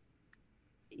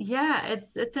yeah,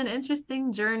 it's an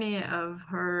interesting journey of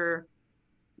her,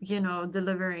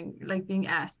 delivering, like being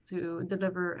asked to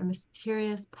deliver a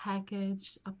mysterious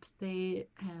package upstate,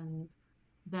 and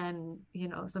then,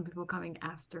 some people coming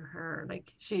after her,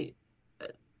 like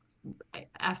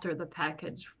after the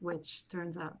package, which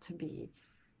turns out to be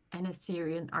an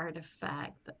Assyrian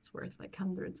artifact that's worth like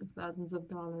hundreds of thousands of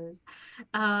dollars.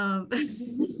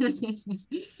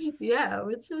 Yeah,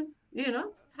 which is,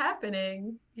 it's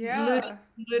happening. Yeah.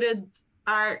 Looted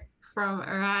art from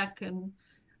Iraq and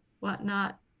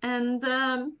whatnot. And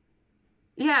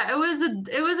yeah, it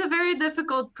was a very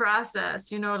difficult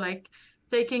process, like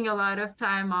taking a lot of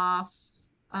time off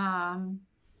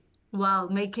while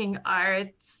making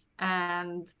art,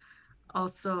 and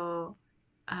also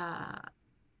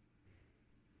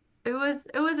it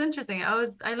was interesting.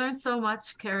 I learned so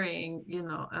much carrying,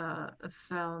 a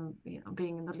film,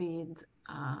 being in the lead,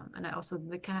 and I also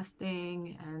did the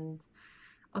casting, and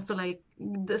also like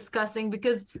discussing,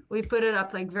 because we put it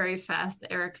up like very fast.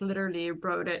 Eric literally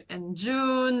wrote it in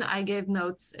June. I gave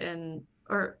notes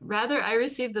or rather, I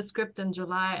received the script in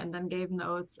July and then gave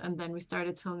notes, and then we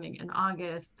started filming in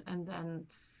August, and then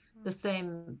the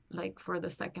same like for the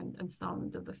second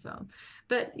installment of the film.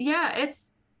 But yeah,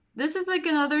 this is like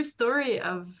another story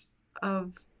of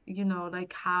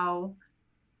like how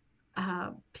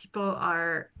people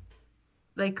are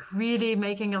like really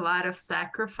making a lot of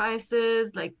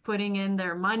sacrifices, like putting in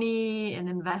their money and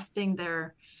investing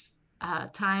their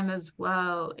time as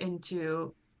well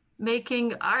into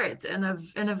making art in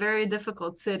a very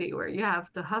difficult city where you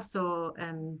have to hustle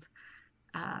and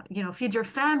feed your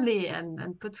family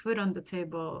and put food on the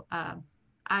table.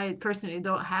 I personally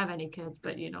don't have any kids,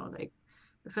 but like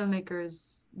the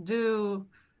filmmakers do,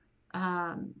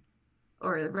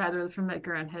 or rather the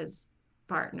filmmaker and his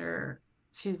partner,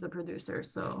 she's the producer.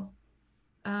 So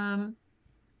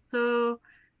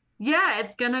yeah,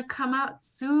 it's gonna come out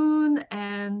soon,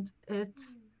 and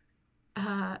it's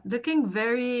looking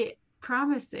very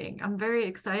promising. I'm very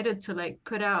excited to like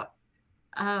put out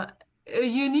a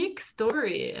unique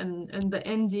story in the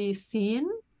indie scene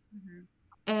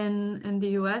in the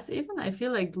US, even I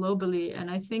feel like globally. And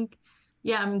I think,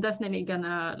 yeah, I'm definitely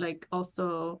gonna like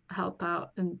also help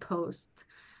out in post,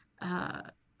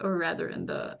 or rather in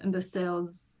the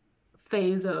sales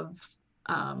phase of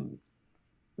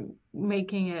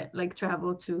making it like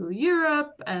travel to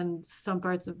Europe and some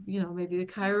parts of, maybe the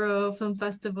Cairo Film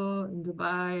Festival in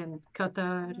Dubai and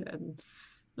Qatar and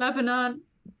Lebanon.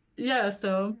 Yeah,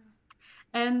 so,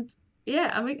 and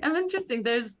yeah, I'm interesting.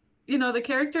 There's, the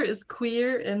character is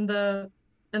queer in the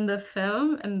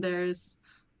film, and there's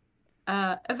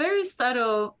a very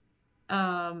subtle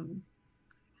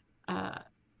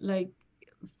like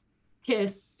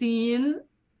kiss scene.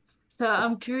 So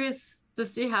I'm curious to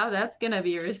see how that's gonna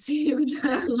be received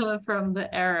from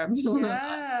the Arab.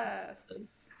 Yes.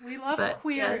 We love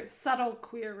queer, subtle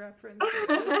queer references.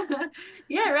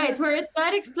 Yeah, right. Where it's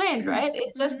not explained, right?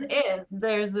 It just is.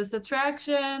 There's this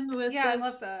attraction with I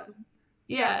love that.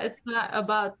 Yeah, it's not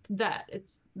about that.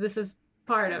 This is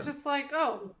part of. It's just like,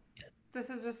 oh, this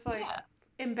is just like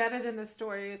embedded in the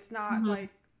story. It's not like,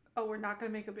 oh, we're not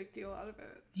gonna make a big deal out of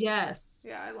it. Yes.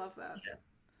 Yeah, I love that.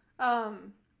 Yeah.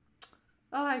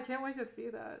 Oh, I can't wait to see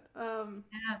that.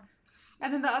 Yes.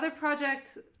 And then the other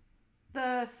project,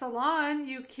 the salon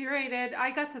you curated,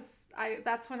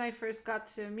 that's when I first got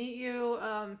to meet you.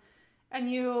 And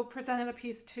you presented a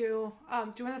piece too.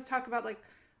 Do you want to talk about like,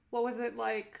 what was it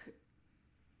like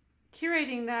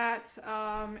curating that,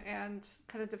 and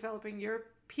kind of developing your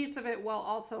piece of it while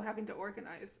also having to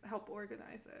help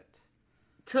organize it?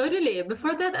 Totally.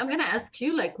 Before that, I'm gonna ask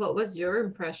you, like, what was your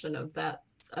impression of that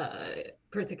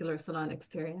particular salon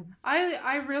experience?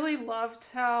 I really loved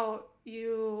how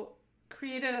you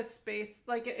created a space.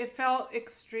 Like it felt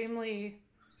extremely,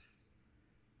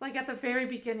 like at the very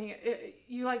beginning,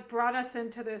 you like brought us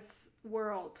into this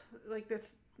world, like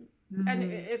this, and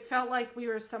it felt like we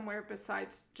were somewhere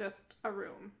besides just a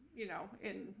room,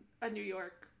 in a New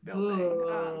York building.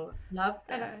 Ooh, love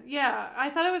that. And, yeah, I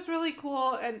thought it was really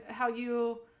cool, and how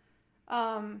you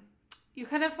you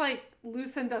kind of like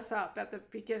loosened us up at the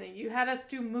beginning. You had us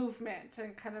do movement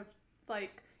and kind of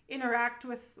like interact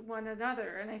with one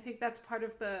another. And I think that's part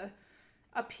of the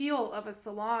appeal of a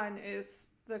salon is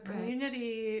the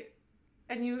community.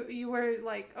 And you were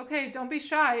like, okay, don't be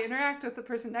shy, interact with the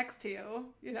person next to you,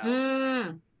 you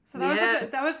know. So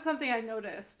that was something I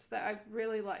noticed that I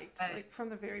really liked, like from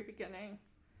the very beginning.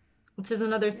 Which is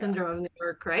another syndrome of New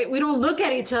York, right? We don't look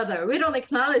at each other. We don't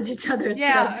acknowledge each other's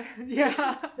presence. We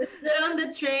sit on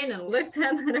the train and look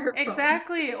down at our phone.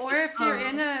 Exactly. Or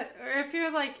if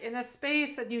you're like in a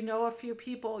space and you know a few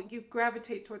people, you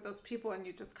gravitate toward those people and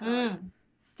you just kind of like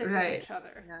stick with each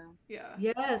other.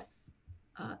 Yes.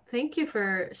 Thank you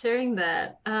for sharing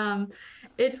that.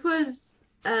 It was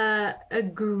a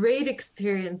great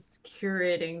experience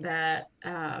curating that.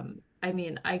 I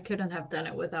mean, I couldn't have done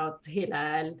it without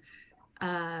Hilal.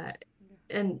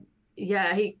 And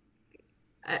yeah, I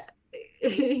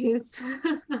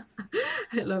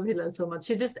love Hilal so much.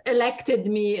 He just elected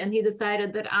me and he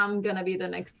decided that I'm gonna be the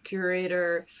next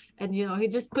curator. And, you know, he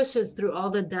just pushes through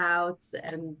all the doubts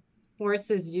and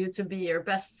forces you to be your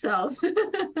best self.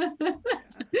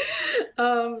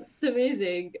 It's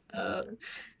amazing.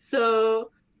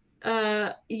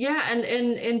 And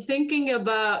in thinking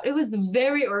about, it was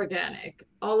very organic.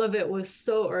 All of it was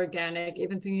so organic.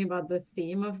 Even thinking about the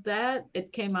theme of that,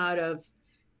 it came out of,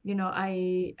 you know,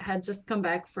 I had just come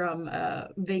back from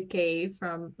vacay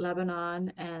from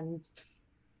Lebanon, and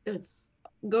it's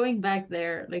going back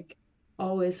there, like,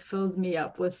 always fills me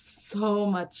up with so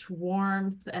much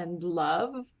warmth and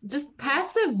love, just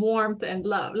passive warmth and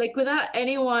love, like without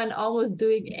anyone almost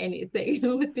doing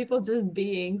anything, with people just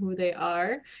being who they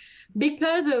are.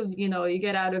 Because of, you know, you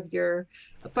get out of your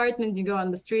apartment, you go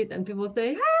on the street and people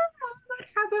say,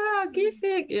 marhaba,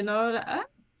 kifik, you know,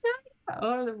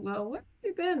 or, well, where have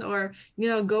you been? Or, you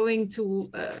know, going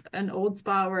to an old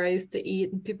spa where I used to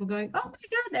eat and people going, oh my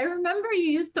God, I remember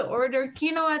you used to order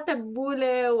quinoa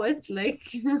tabbouleh with like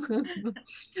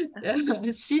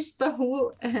shish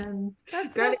tahu and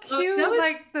that's so cute. That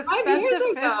like the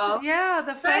specificity. Yeah,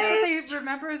 the fact that they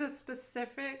remember the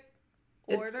specific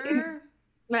order.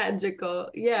 Magical.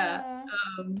 Yeah.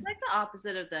 It's like the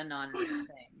opposite of the anonymous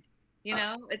thing. You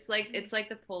know, it's like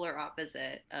the polar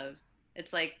opposite of,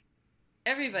 it's like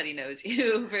everybody knows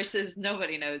you versus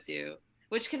nobody knows you,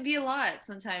 which can be a lot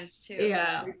sometimes too.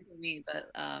 Yeah. At least for me, but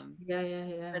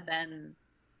But then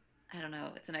I don't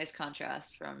know, it's a nice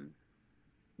contrast from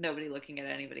nobody looking at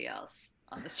anybody else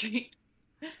on the street.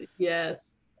 Yes.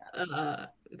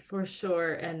 For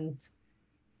sure. And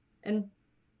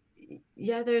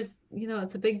yeah, there's, you know,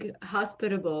 it's a big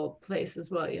hospitable place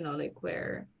as well, you know, like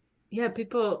where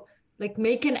people like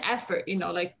make an effort, you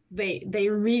know, like they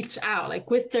reach out like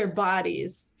with their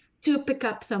bodies to pick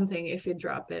up something if you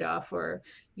drop it off, or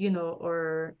you know,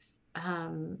 or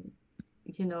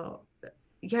you know,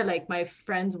 like my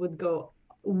friends would go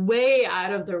way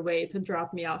out of their way to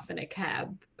drop me off in a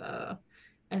cab,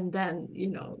 and then, you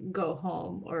know, go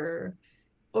home or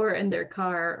in their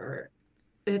car, or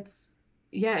it's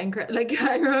incredible. Like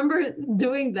I remember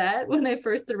doing that when I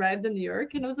first arrived in New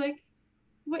York, and I was like,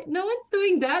 wait, no one's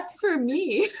doing that for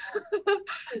me.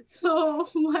 So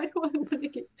why do I want to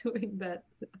keep doing that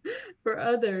for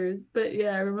others? But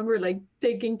yeah, I remember like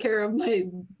taking care of my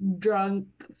drunk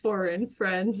foreign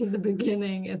friends in the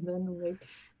beginning, and then like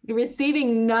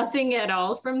receiving nothing at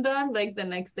all from them, like the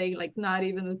next day, like not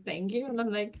even a thank you. And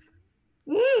I'm like,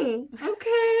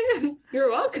 okay,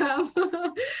 you're welcome.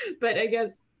 But I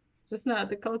guess it's just not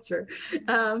the culture.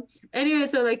 Anyway,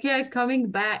 so like, yeah, coming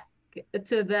back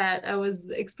to that, I was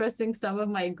expressing some of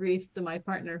my griefs to my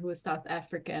partner who is South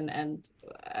African, and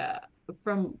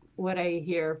from what I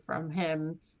hear from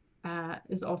him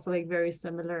is also like very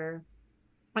similar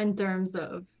in terms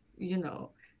of, you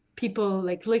know, people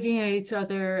like looking at each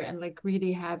other and like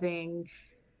really having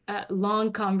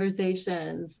long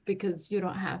conversations because you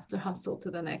don't have to hustle to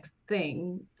the next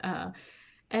thing.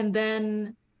 And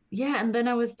then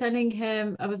I was telling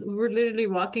him, we were literally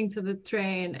walking to the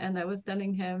train, and I was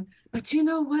telling him, but you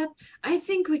know what? I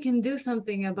think we can do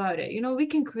something about it. You know, we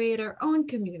can create our own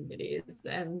communities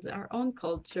and our own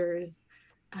cultures.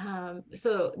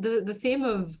 So the theme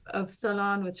of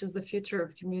Salon, which is the future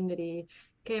of community,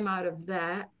 came out of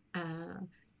that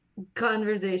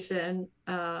conversation.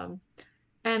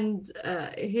 And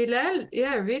Hilal,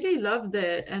 really loved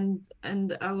it.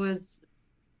 And I was,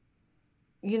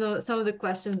 you know, some of the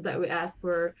questions that we asked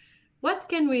were, what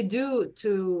can we do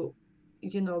to,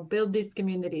 you know, build these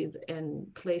communities in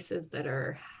places that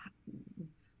are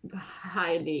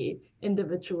highly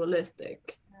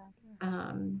individualistic?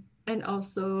 And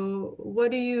also, what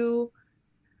do you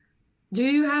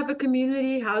have a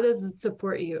community? How does it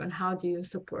support you, and how do you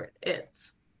support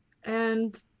it?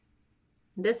 And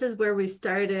this is where we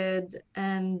started,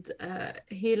 and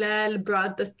Hilal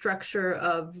brought the structure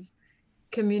of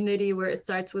community where it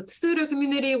starts with pseudo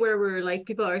community where we're like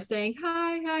people are saying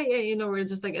hi, yeah, we're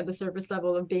just like at the surface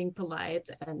level of being polite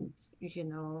and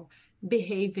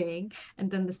behaving,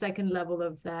 and then the second level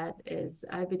of that is,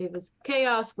 I believe, is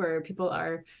chaos, where people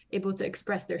are able to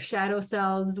express their shadow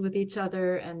selves with each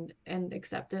other and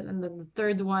accept it, and then the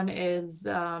third one is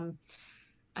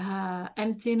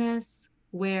emptiness,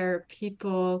 where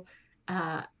people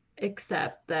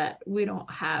accept that we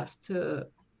don't have to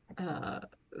uh,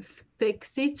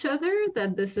 fix each other,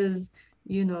 that this is,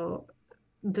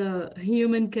 the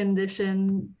human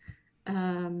condition,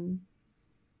 um,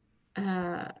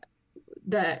 uh,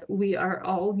 that we are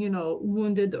all,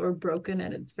 wounded or broken,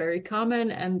 and it's very common.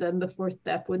 And then the fourth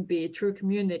step would be true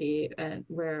community, and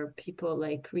where people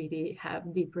like really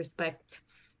have deep respect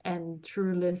and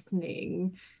true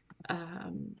listening,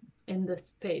 in the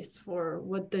space for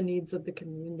what the needs of the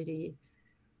community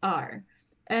are.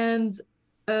 And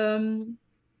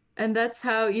and that's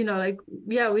how, like,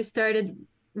 yeah, we started.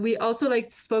 We also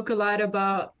like spoke a lot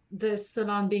about this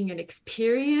salon being an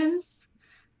experience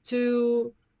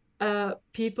to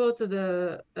people,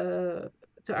 to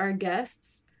our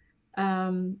guests,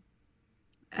 and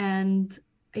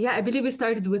yeah, I believe we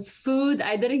started with food.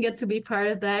 I didn't get to be part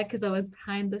of that because I was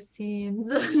behind the scenes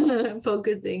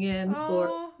focusing in for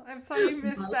Oh, I'm sorry you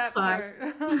missed that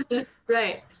part. part.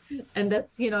 Right. And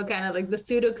that's, kind of like the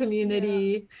pseudo Yeah.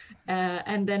 community.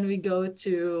 And then we go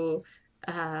to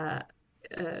uh,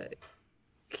 uh,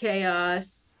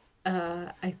 chaos,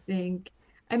 I think.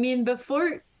 I mean,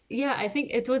 before, yeah, I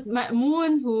think it was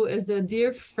Moon, who is a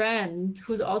dear friend,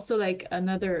 who's also like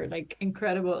another like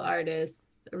incredible artist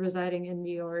residing in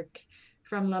New York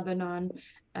from Lebanon.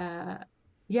 Uh,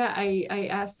 yeah, I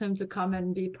asked him to come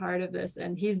and be part of this,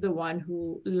 and he's the one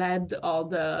who led all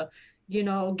the,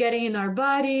 getting in our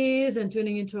bodies and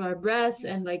tuning into our breaths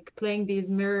and like playing these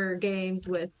mirror games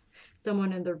with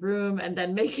someone in the room, and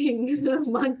then making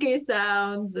monkey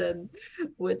sounds, and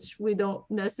which we don't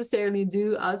necessarily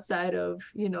do outside of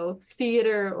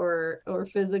theater or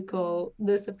physical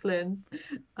disciplines.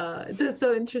 It's just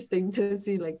so interesting to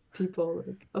see like people,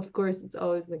 like, of course it's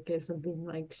always the case of being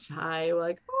like shy,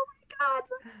 like, oh my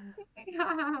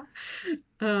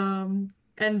god.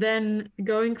 And then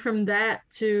going from that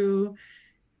to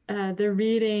the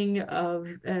reading of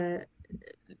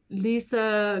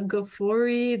Lisa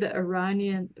Ghafouri, the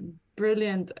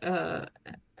brilliant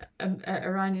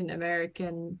Iranian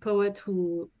American poet,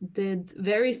 who did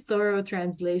very thorough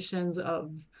translations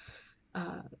of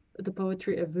the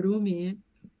poetry of Rumi.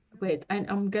 Wait,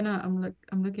 I'm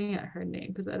looking at her name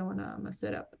because I don't want to mess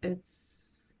it up.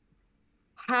 It's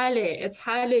Hale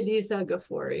Lisa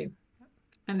Ghafouri.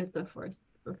 I missed the first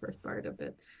part of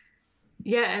it.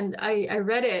 Yeah, and I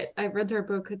read it. I read her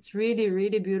book. It's really,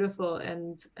 really beautiful,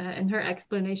 and her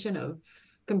explanation of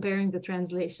comparing the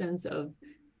translations of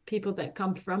people that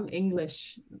come from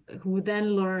English, who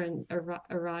then learn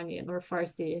Iranian or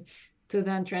Farsi, to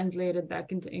then translate it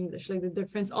back into English. Like the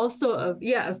difference also of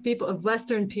people, of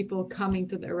Western people coming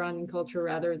to the Iranian culture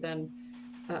rather than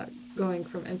going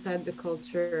from inside the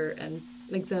culture, and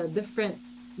like the different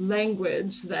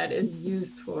language that is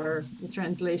used for the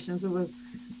translations. It was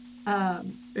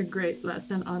a great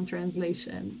lesson on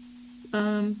translation.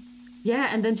 Yeah,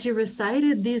 and then she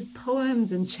recited these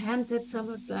poems and chanted some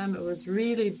of them. It was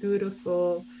really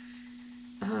beautiful,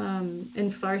 in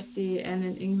Farsi and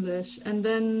in English. And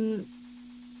then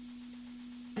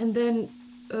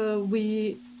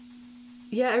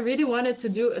I really wanted to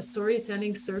do a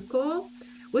storytelling circle,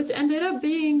 which ended up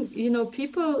being,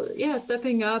 people,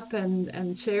 stepping up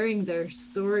and sharing their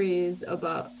stories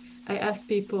about. I asked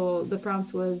people, the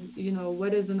prompt was,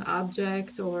 what is an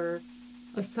object or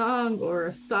a song or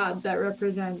a thought that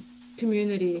represents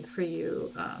community for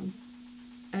you?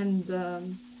 And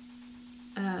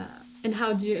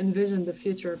how do you envision the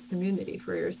future of community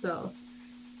for yourself?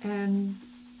 And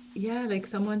yeah, like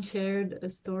someone shared a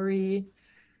story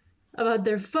about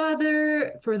their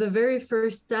father for the very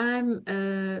first time.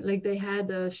 Like they had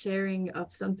a sharing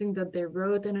of something that they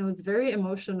wrote, and it was very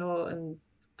emotional, and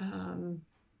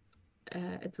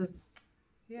it was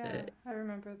I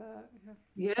remember that.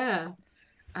 yeah,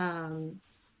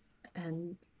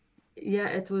 and yeah,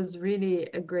 it was really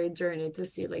a great journey to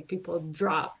see like people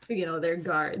drop their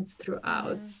guards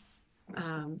throughout.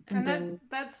 And then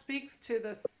that speaks to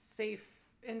the safe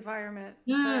environment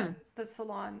yeah, that the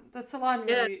salon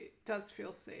yeah, really does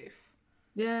feel safe.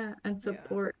 and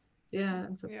support,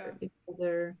 and support each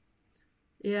other.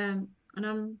 Yeah. And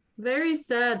I'm very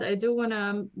sad. I do want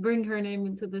to bring her name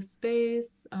into the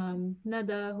space.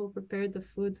 Nada, who prepared the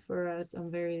food for us,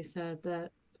 I'm very sad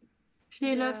that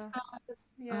she left Yeah.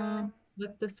 us, Yeah.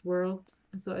 left this world.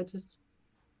 And so I just,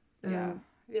 Yeah.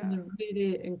 she's Yeah. a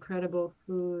really incredible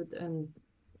food and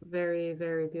very,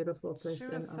 very beautiful She was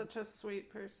person. such a sweet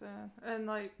person, and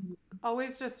like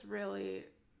always just really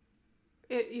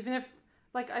even if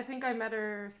like I think I met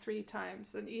her 3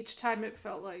 times, and each time it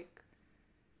felt like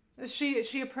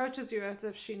she approaches you as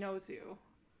if she knows you,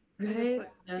 and just Right?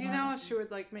 like Yeah. she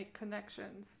would like make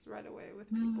connections right away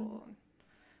with Mm. people. And,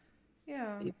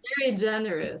 yeah. Very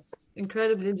generous,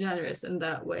 incredibly generous in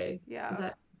that way, Yeah.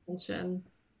 that attention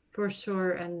for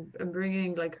sure, and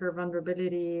bringing like her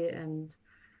vulnerability and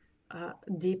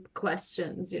deep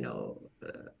questions,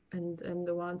 and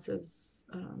nuances.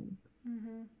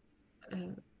 Mm-hmm.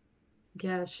 Uh,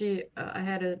 yeah, I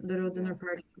had a little Yeah. dinner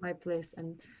party at my place,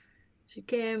 and she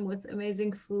came with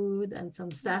amazing food and some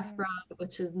Mm. saffron,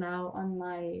 which is now on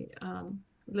my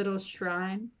little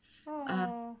shrine, uh,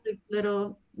 Oh. like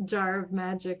little jar of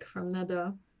magic from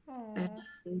Neda. Oh.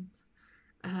 And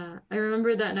I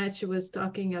remember that night she was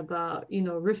talking about,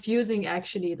 refusing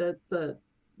actually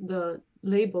the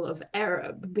label of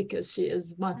Arab because she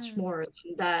is much Mm. more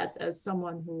than that, as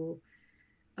someone who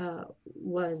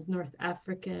was North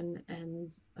African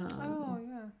Oh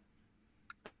yeah.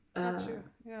 Got uh, you.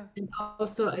 Yeah. and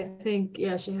also I think,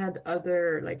 yeah, she had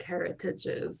other like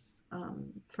heritages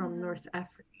from Mm-hmm. North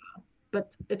Africa. But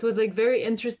it was like very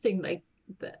interesting, like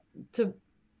the, to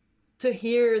to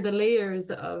hear the layers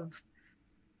of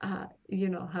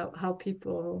how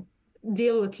people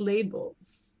deal with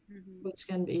labels, Hmm. which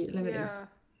can be limiting.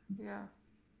 Yeah.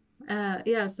 Yeah.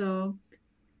 Yeah, so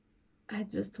I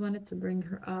just wanted to bring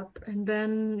her up. And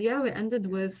then, yeah, we ended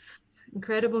Yeah. with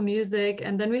incredible music.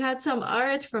 And then we had some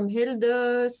art from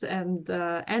Hildos and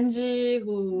Angie,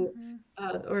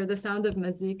 Mm-hmm. or The Sound of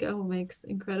Mazika, who makes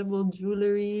incredible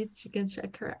jewelry. You can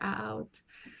check her out.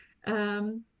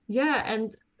 Yeah, and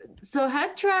so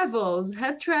Head Travels.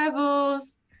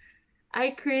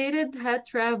 I created Head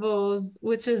Travels,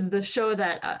 which is the show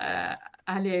that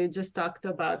Alia just talked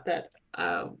about, that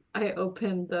I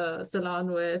opened the salon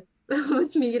with,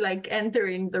 with me like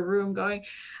entering the room going,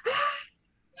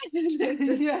 like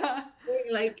just Yeah.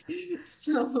 like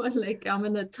someone like I'm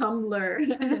in a tumbler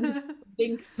and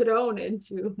being thrown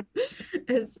into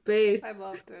a I space.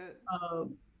 loved it.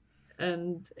 Um,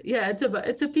 and yeah,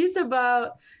 it's a piece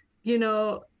about, you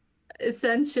know,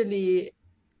 essentially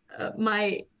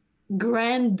my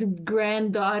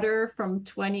granddaughter from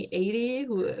 2080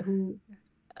 who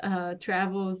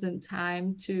travels in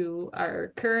time to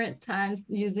our current times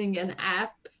using an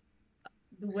app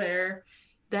where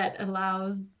that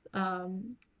allows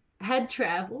head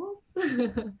travels.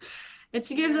 And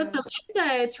she gives us Yeah. some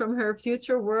insights from her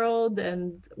future world,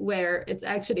 and where it's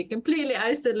actually completely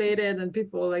isolated and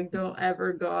people like don't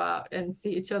ever go out and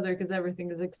see each other because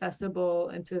everything is accessible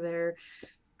into their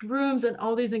rooms and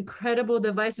all these incredible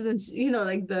devices. And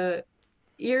like the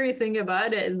eerie thing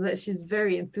about it is that she's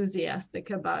very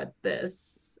enthusiastic about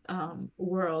this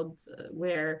world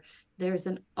where there's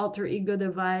an alter ego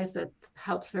device that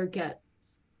helps her get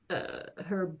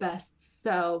her best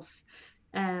self,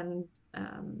 and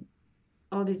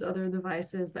all these other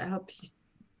devices that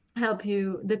help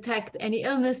you detect any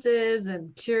illnesses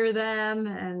and cure them.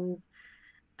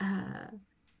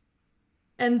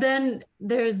 And then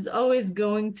there's always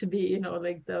going to be,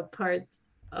 like the parts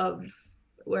of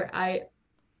where I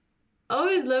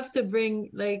always love to bring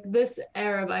like this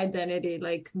Arab identity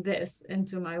like this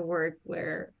into my work,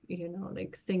 where,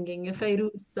 like singing a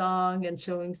Beirut song and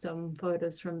showing some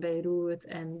photos from Beirut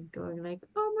and going like,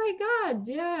 oh my God,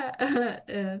 yeah.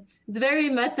 It's very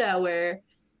meta, where,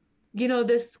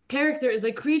 this character is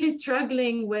like really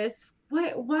struggling with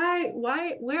why,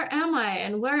 where am I,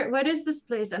 and what is this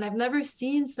place? And I've never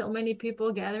seen so many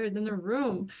people gathered in a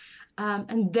room.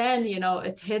 And then,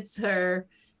 it hits her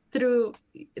through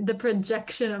the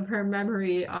projection of her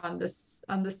memory on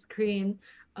the screen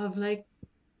of like,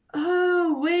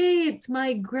 oh wait,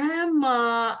 my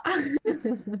grandma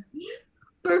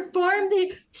performed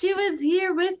it. She was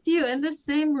here with you in the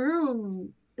same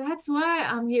room. That's why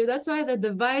I'm here. That's why the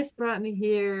device brought me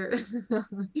here. And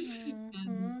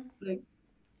Mm-hmm. like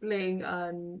playing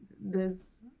on this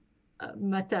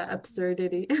meta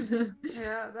absurdity.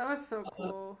 Yeah, that was so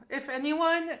cool. If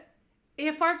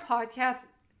our podcast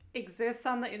exists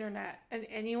on the internet and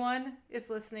anyone is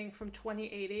listening from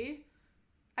 2080,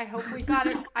 I hope we got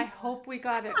it. I hope we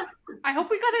got it. I hope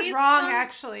we got it Please wrong, come.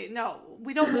 actually. No,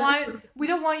 we don't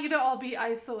want you to all be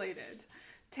isolated.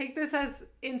 take this as I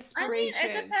mean, inspiration.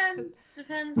 it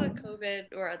depends what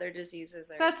COVID or other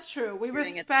diseases are. That's true. We doing at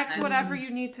the respect time. whatever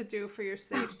you need to do for your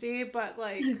safety, but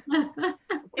like,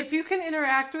 if you can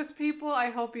interact with people, I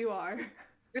hope you are.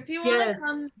 If you want Yes, to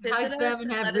come hug visit them us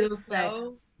and and have let real us sex.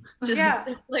 know, Yeah.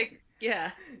 just like,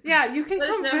 yeah. Yeah, you can Let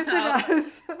us come know visit how.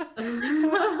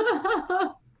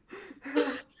 us.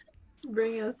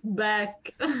 Bring us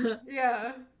back.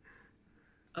 Yeah.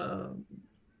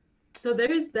 So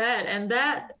there's that, and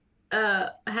that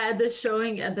had the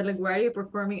showing at the LaGuardia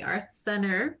Performing Arts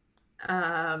Center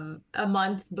a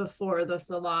month before the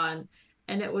salon,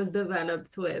 and it was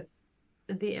developed with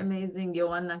the amazing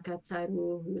Ioana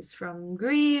Katsaru, who's from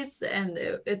Greece, and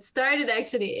it started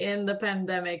actually in the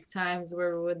pandemic times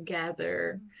where we would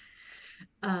gather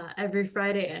every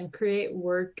Friday and create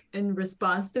work in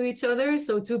response to each other.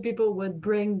 So two people would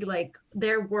bring like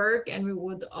their work and we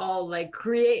would all like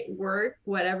create work,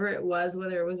 whatever it was,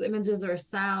 whether it was images or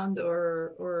sound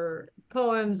or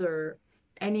poems or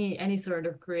any sort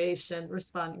of creation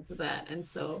responding to that. And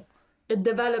so it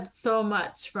developed so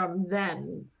much from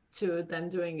then to then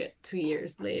doing it 2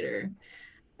 years later.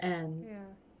 And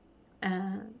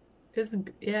it's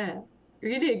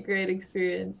really a great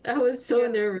experience. I was so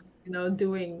nervous,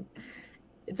 doing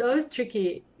it's always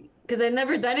tricky because I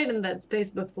never done it in that space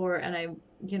before, and I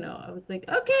was like,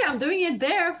 okay, I'm doing it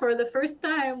there for the first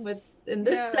time in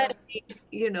this setting.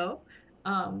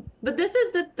 But this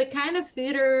is the kind of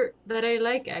theater that I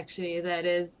like, actually, that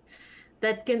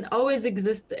can always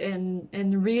exist in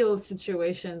real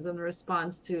situations in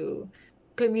response to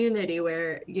community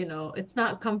where it's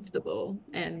not comfortable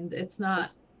and it's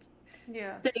not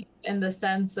safe in the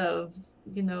sense of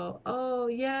oh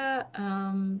yeah,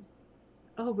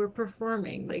 oh, we're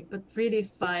performing, like, but really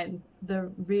find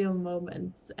the real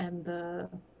moments and the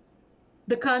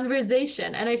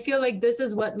conversation. And I feel like this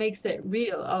is what makes it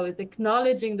real, always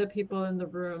acknowledging the people in the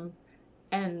room.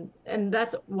 And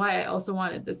that's why I also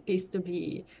wanted this piece to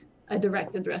be a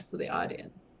direct address to the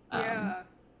audience.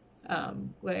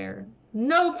 Where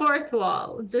no fourth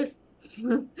wall, just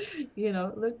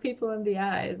look people in the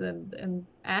eyes and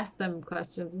ask them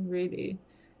questions, really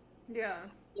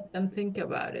let them think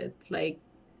about it. Like,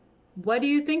 what do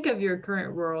you think of your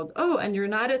current world? Oh, and you're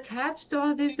not attached to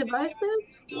all these devices?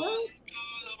 What?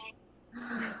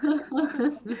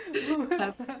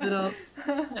 That little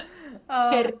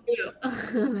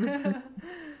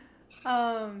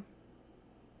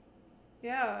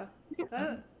yeah.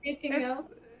 Anything else?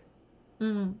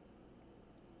 Go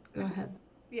ahead.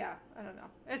 Yeah, I don't know.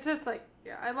 It's just like,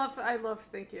 I love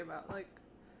thinking about like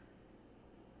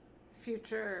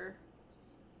future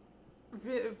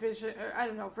vision, or I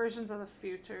don't know, versions of the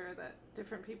future that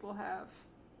different people have.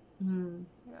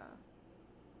 Yeah,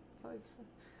 it's always fun.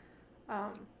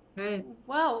 Right.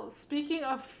 Well, speaking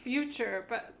of future,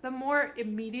 but the more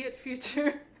immediate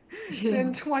future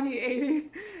than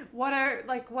 2080, what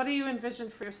do you envision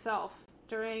for yourself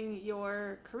during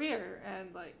your career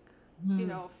and like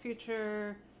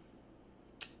future,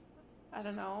 I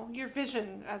don't know, your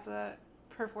vision as a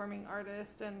performing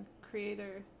artist and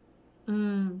creator?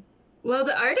 Well,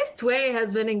 the artist way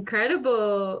has been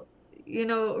incredible,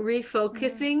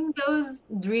 refocusing those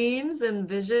dreams and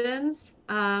visions.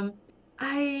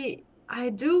 I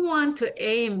do want to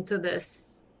aim to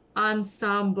this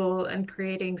ensemble and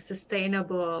creating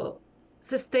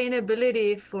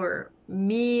sustainability for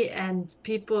me and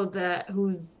people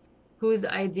whose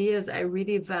ideas I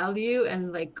really value,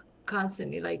 and like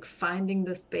constantly like finding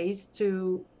the space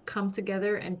to come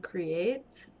together and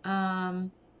create.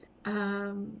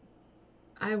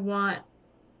 I want,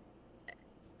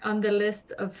 on the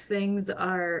list of things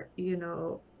are,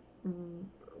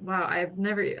 wow, I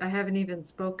haven't even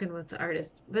spoken with the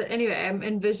artist. But anyway, I'm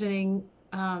envisioning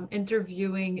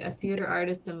interviewing a theater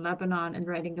artist in Lebanon and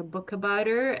writing a book about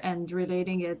her and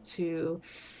relating it to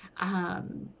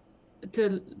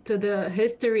the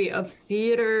history of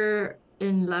theater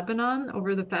in Lebanon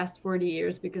over the past 40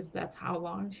 years, because that's how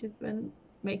long she's been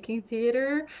making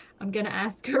theater. I'm gonna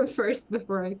ask her first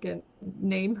before I can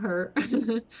name her.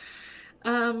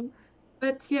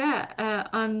 But yeah,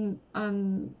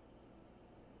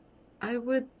 I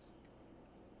would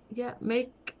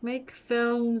make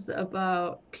films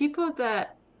about people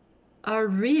that are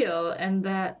real and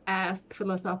that ask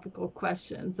philosophical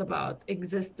questions about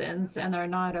existence and are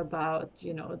not about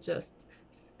just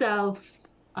self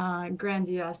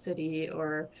grandiosity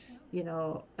or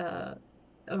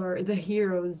or the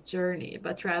hero's journey,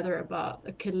 but rather about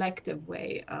a collective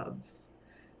way of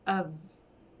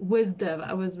wisdom.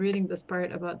 I was reading this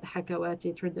part about the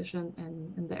Hakawati tradition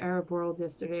in the Arab world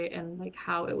yesterday, and like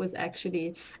how it was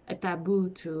actually a taboo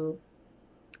to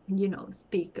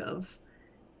speak of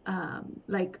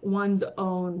like one's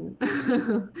own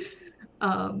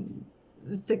um,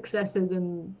 successes,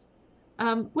 and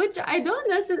which I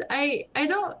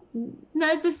don't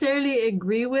necessarily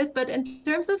agree with, but in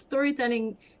terms of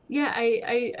storytelling, yeah,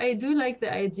 I do like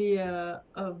the idea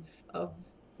of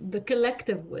the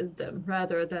collective wisdom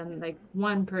rather than like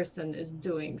one person is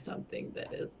doing something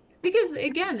that is, because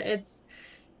again, it's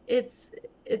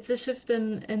it's a shift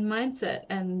in mindset,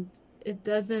 and it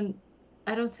doesn't,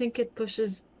 I don't think it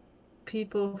pushes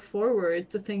people forward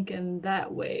to think in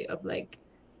that way of like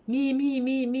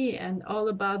me and all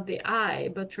about the I,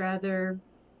 but rather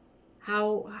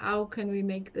how can we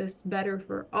make this better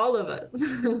for all of us?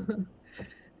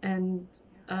 And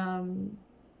um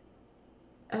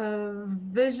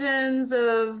visions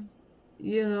of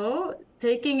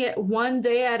taking it one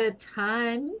day at a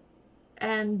time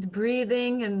and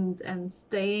breathing and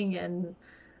staying in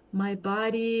my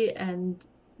body, and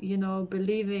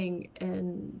believing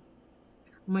in,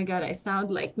 oh my God, I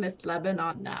sound like Miss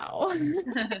Lebanon now.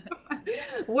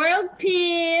 World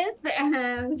peace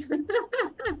and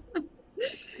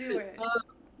Do it.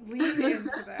 Lean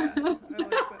into that. I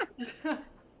like that.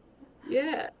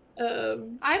 yeah.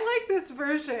 I like this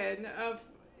version of,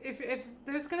 if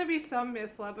there's gonna be some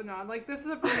Miss Lebanon, like this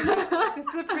is a pretty good,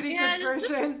 Yeah, good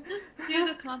version. Just do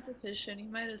the competition. You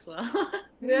might as well.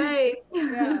 Right.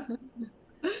 Yeah.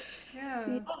 Yeah.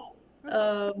 Yeah.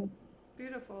 That's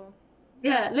beautiful.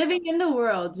 Yeah, living in the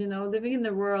world, living in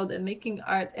the world and making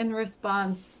art in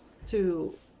response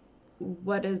to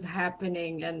what is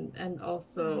happening, and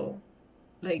also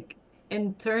like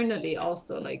internally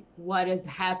also like what is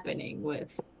happening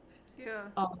with Yeah.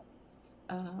 all this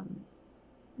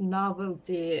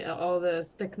novelty, all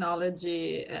this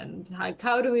technology, and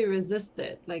how do we resist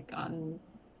it, like on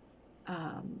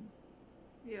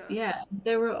yeah,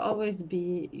 there will always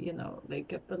be,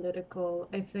 like a political,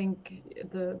 I think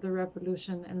the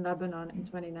revolution in Lebanon in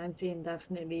 2019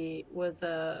 definitely was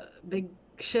a big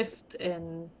shift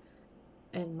in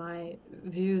my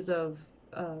views of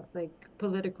like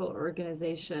political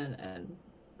organization. And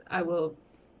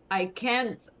I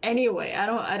can't anyway.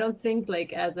 I don't think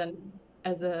like as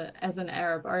an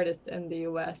Arab artist in the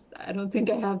US, I don't think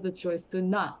I have the choice to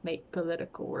not make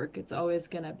political work. It's always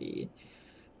gonna be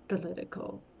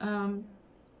political.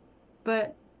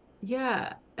 But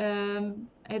yeah,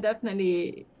 I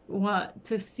definitely want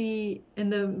to see in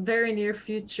the very near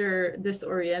future this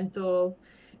Oriental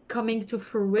coming to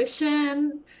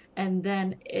fruition, and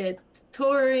then it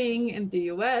touring in the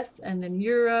US and in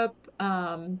Europe,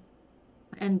 and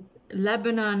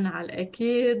Lebanon على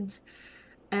الأكيد.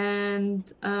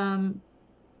 And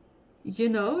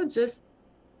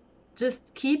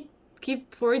just keep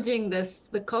forging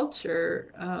the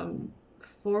culture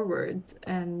forward,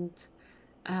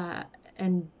 uh,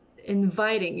 and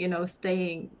inviting,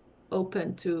 staying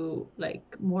open to like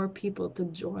more people to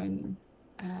join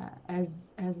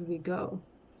as we go.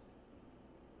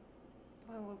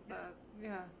 I love that.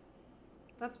 Yeah.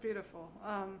 That's beautiful.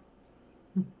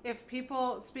 If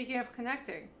people, speaking of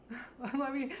connecting,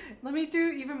 let me do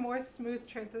even more smooth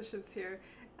transitions here.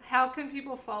 How can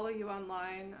people follow you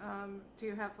online? Do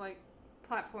you have like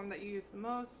platform that you use the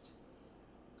most?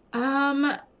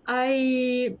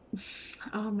 I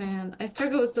oh man, I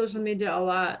struggle with social media a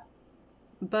lot,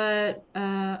 but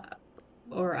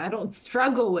or I don't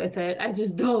struggle with it. I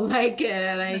just don't like it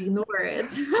and I ignore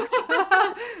it.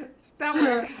 That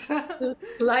works.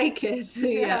 Like it,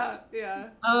 yeah. Yeah.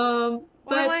 Or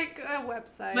like a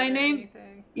website my or name,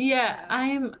 anything. yeah,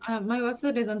 I'm my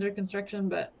website is under construction,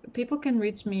 but people can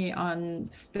reach me on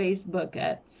Facebook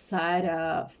at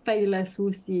Sara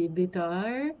Faylasusi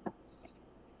Bitar.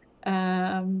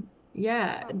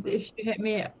 Yeah, Awesome. if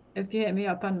you hit me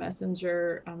up on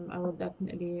Messenger, I will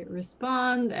definitely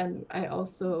respond. And I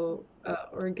also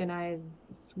organize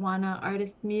Swana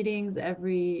artist meetings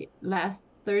every last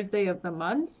Thursday of the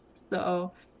month.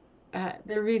 So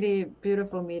they're really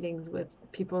beautiful meetings with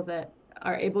people that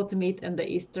are able to meet in the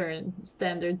Eastern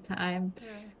Standard Time.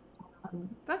 Yeah.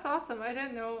 That's awesome. I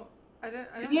didn't know. I don't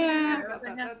think I knew about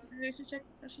that. I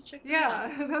should check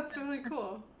That's really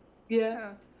cool.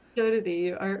 Yeah. Totally.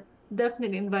 You are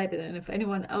definitely invited. And if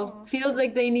anyone else feels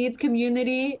like they need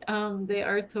community, they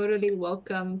are totally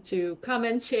welcome to come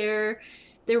and share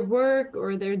their work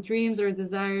or their dreams or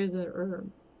desires, or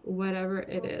whatever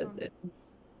it is. It's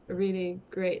a really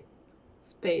great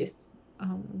space.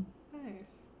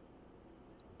 Nice.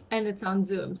 And it's on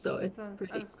Zoom, so it's I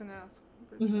was going to ask.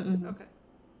 Okay.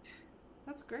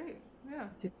 That's great. Yeah.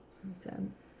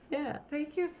 Yeah.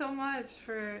 Thank you so much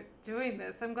for doing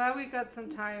this. I'm glad we got some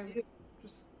time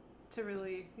just to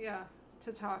really,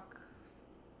 to talk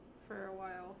for a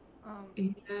while.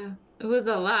 Yeah, it was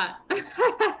a lot.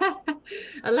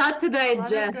 A lot to A lot of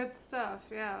digest. good stuff,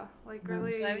 yeah. Like Yeah. That's why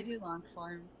we really, do long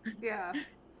form. yeah.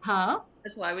 Huh?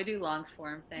 That's why we do long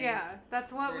form things. Yeah,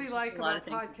 that's what we There's like a lot about of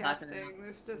things to talk about. podcasting.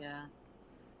 There's just, Yeah.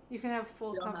 you can have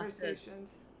full You don't have to. conversations.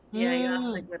 Yeah, you don't have to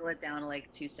Mm, like whittle it down to like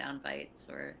 2 sound bites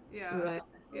or. Yeah, right.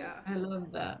 yeah, I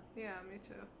love that. yeah, me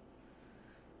too.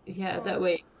 Yeah, that Oh,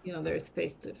 way, there's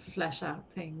space to flesh out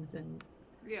things. And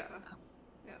yeah,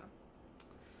 yeah.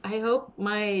 I hope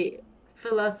my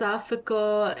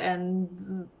philosophical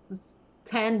and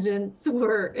tangents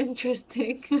were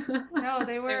interesting. No, they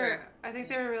They were. were. I think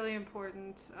they were really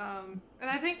important. And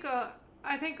I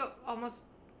think almost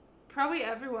probably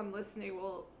everyone listening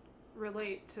will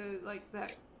relate to like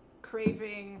that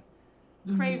craving,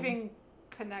 Mhm. craving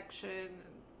connection,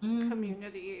 Mhm.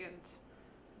 community, and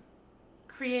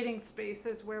creating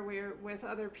spaces where we're with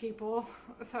other people.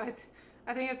 So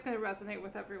I think it's going to resonate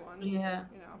with everyone. Yeah.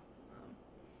 You know.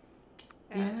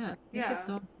 Yeah. Thank you Yeah.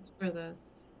 so much for this.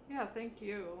 Yeah, thank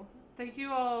you. Thank you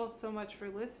all so much for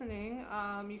listening.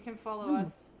 You can follow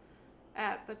us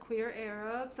at The Queer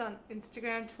Arabs on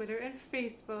Instagram, Twitter, and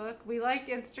Facebook. We like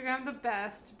Instagram the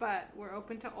best, but we're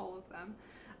open to all of them.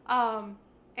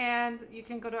 And you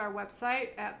can go to our website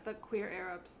at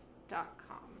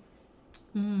thequeerarabs.com.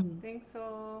 Thanks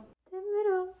all.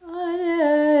 تمرق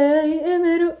علي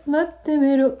امرق ما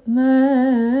بتمرق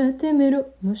ما تمرق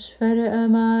مش فارقة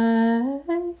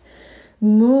معاي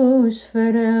مش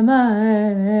فارقة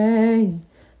معاي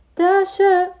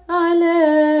تعشق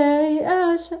علي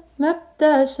أعشق ما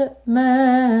بتعشق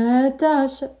ما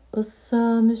تعشق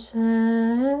قصة مش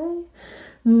هاي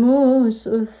مش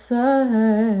قصة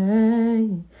هاي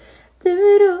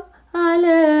تمرق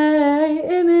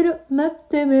علي امرق ما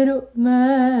بتمرق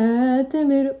ما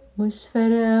تمرق مش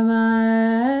فارقة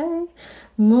معاي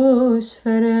مش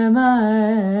فارقة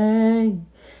معاي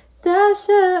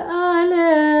تعشق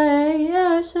علي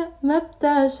أعشق ما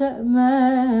بتعشق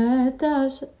ما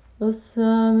تعشق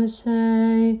قصة مش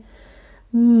هاي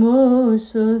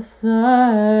مش قصة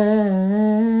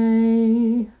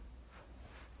هاي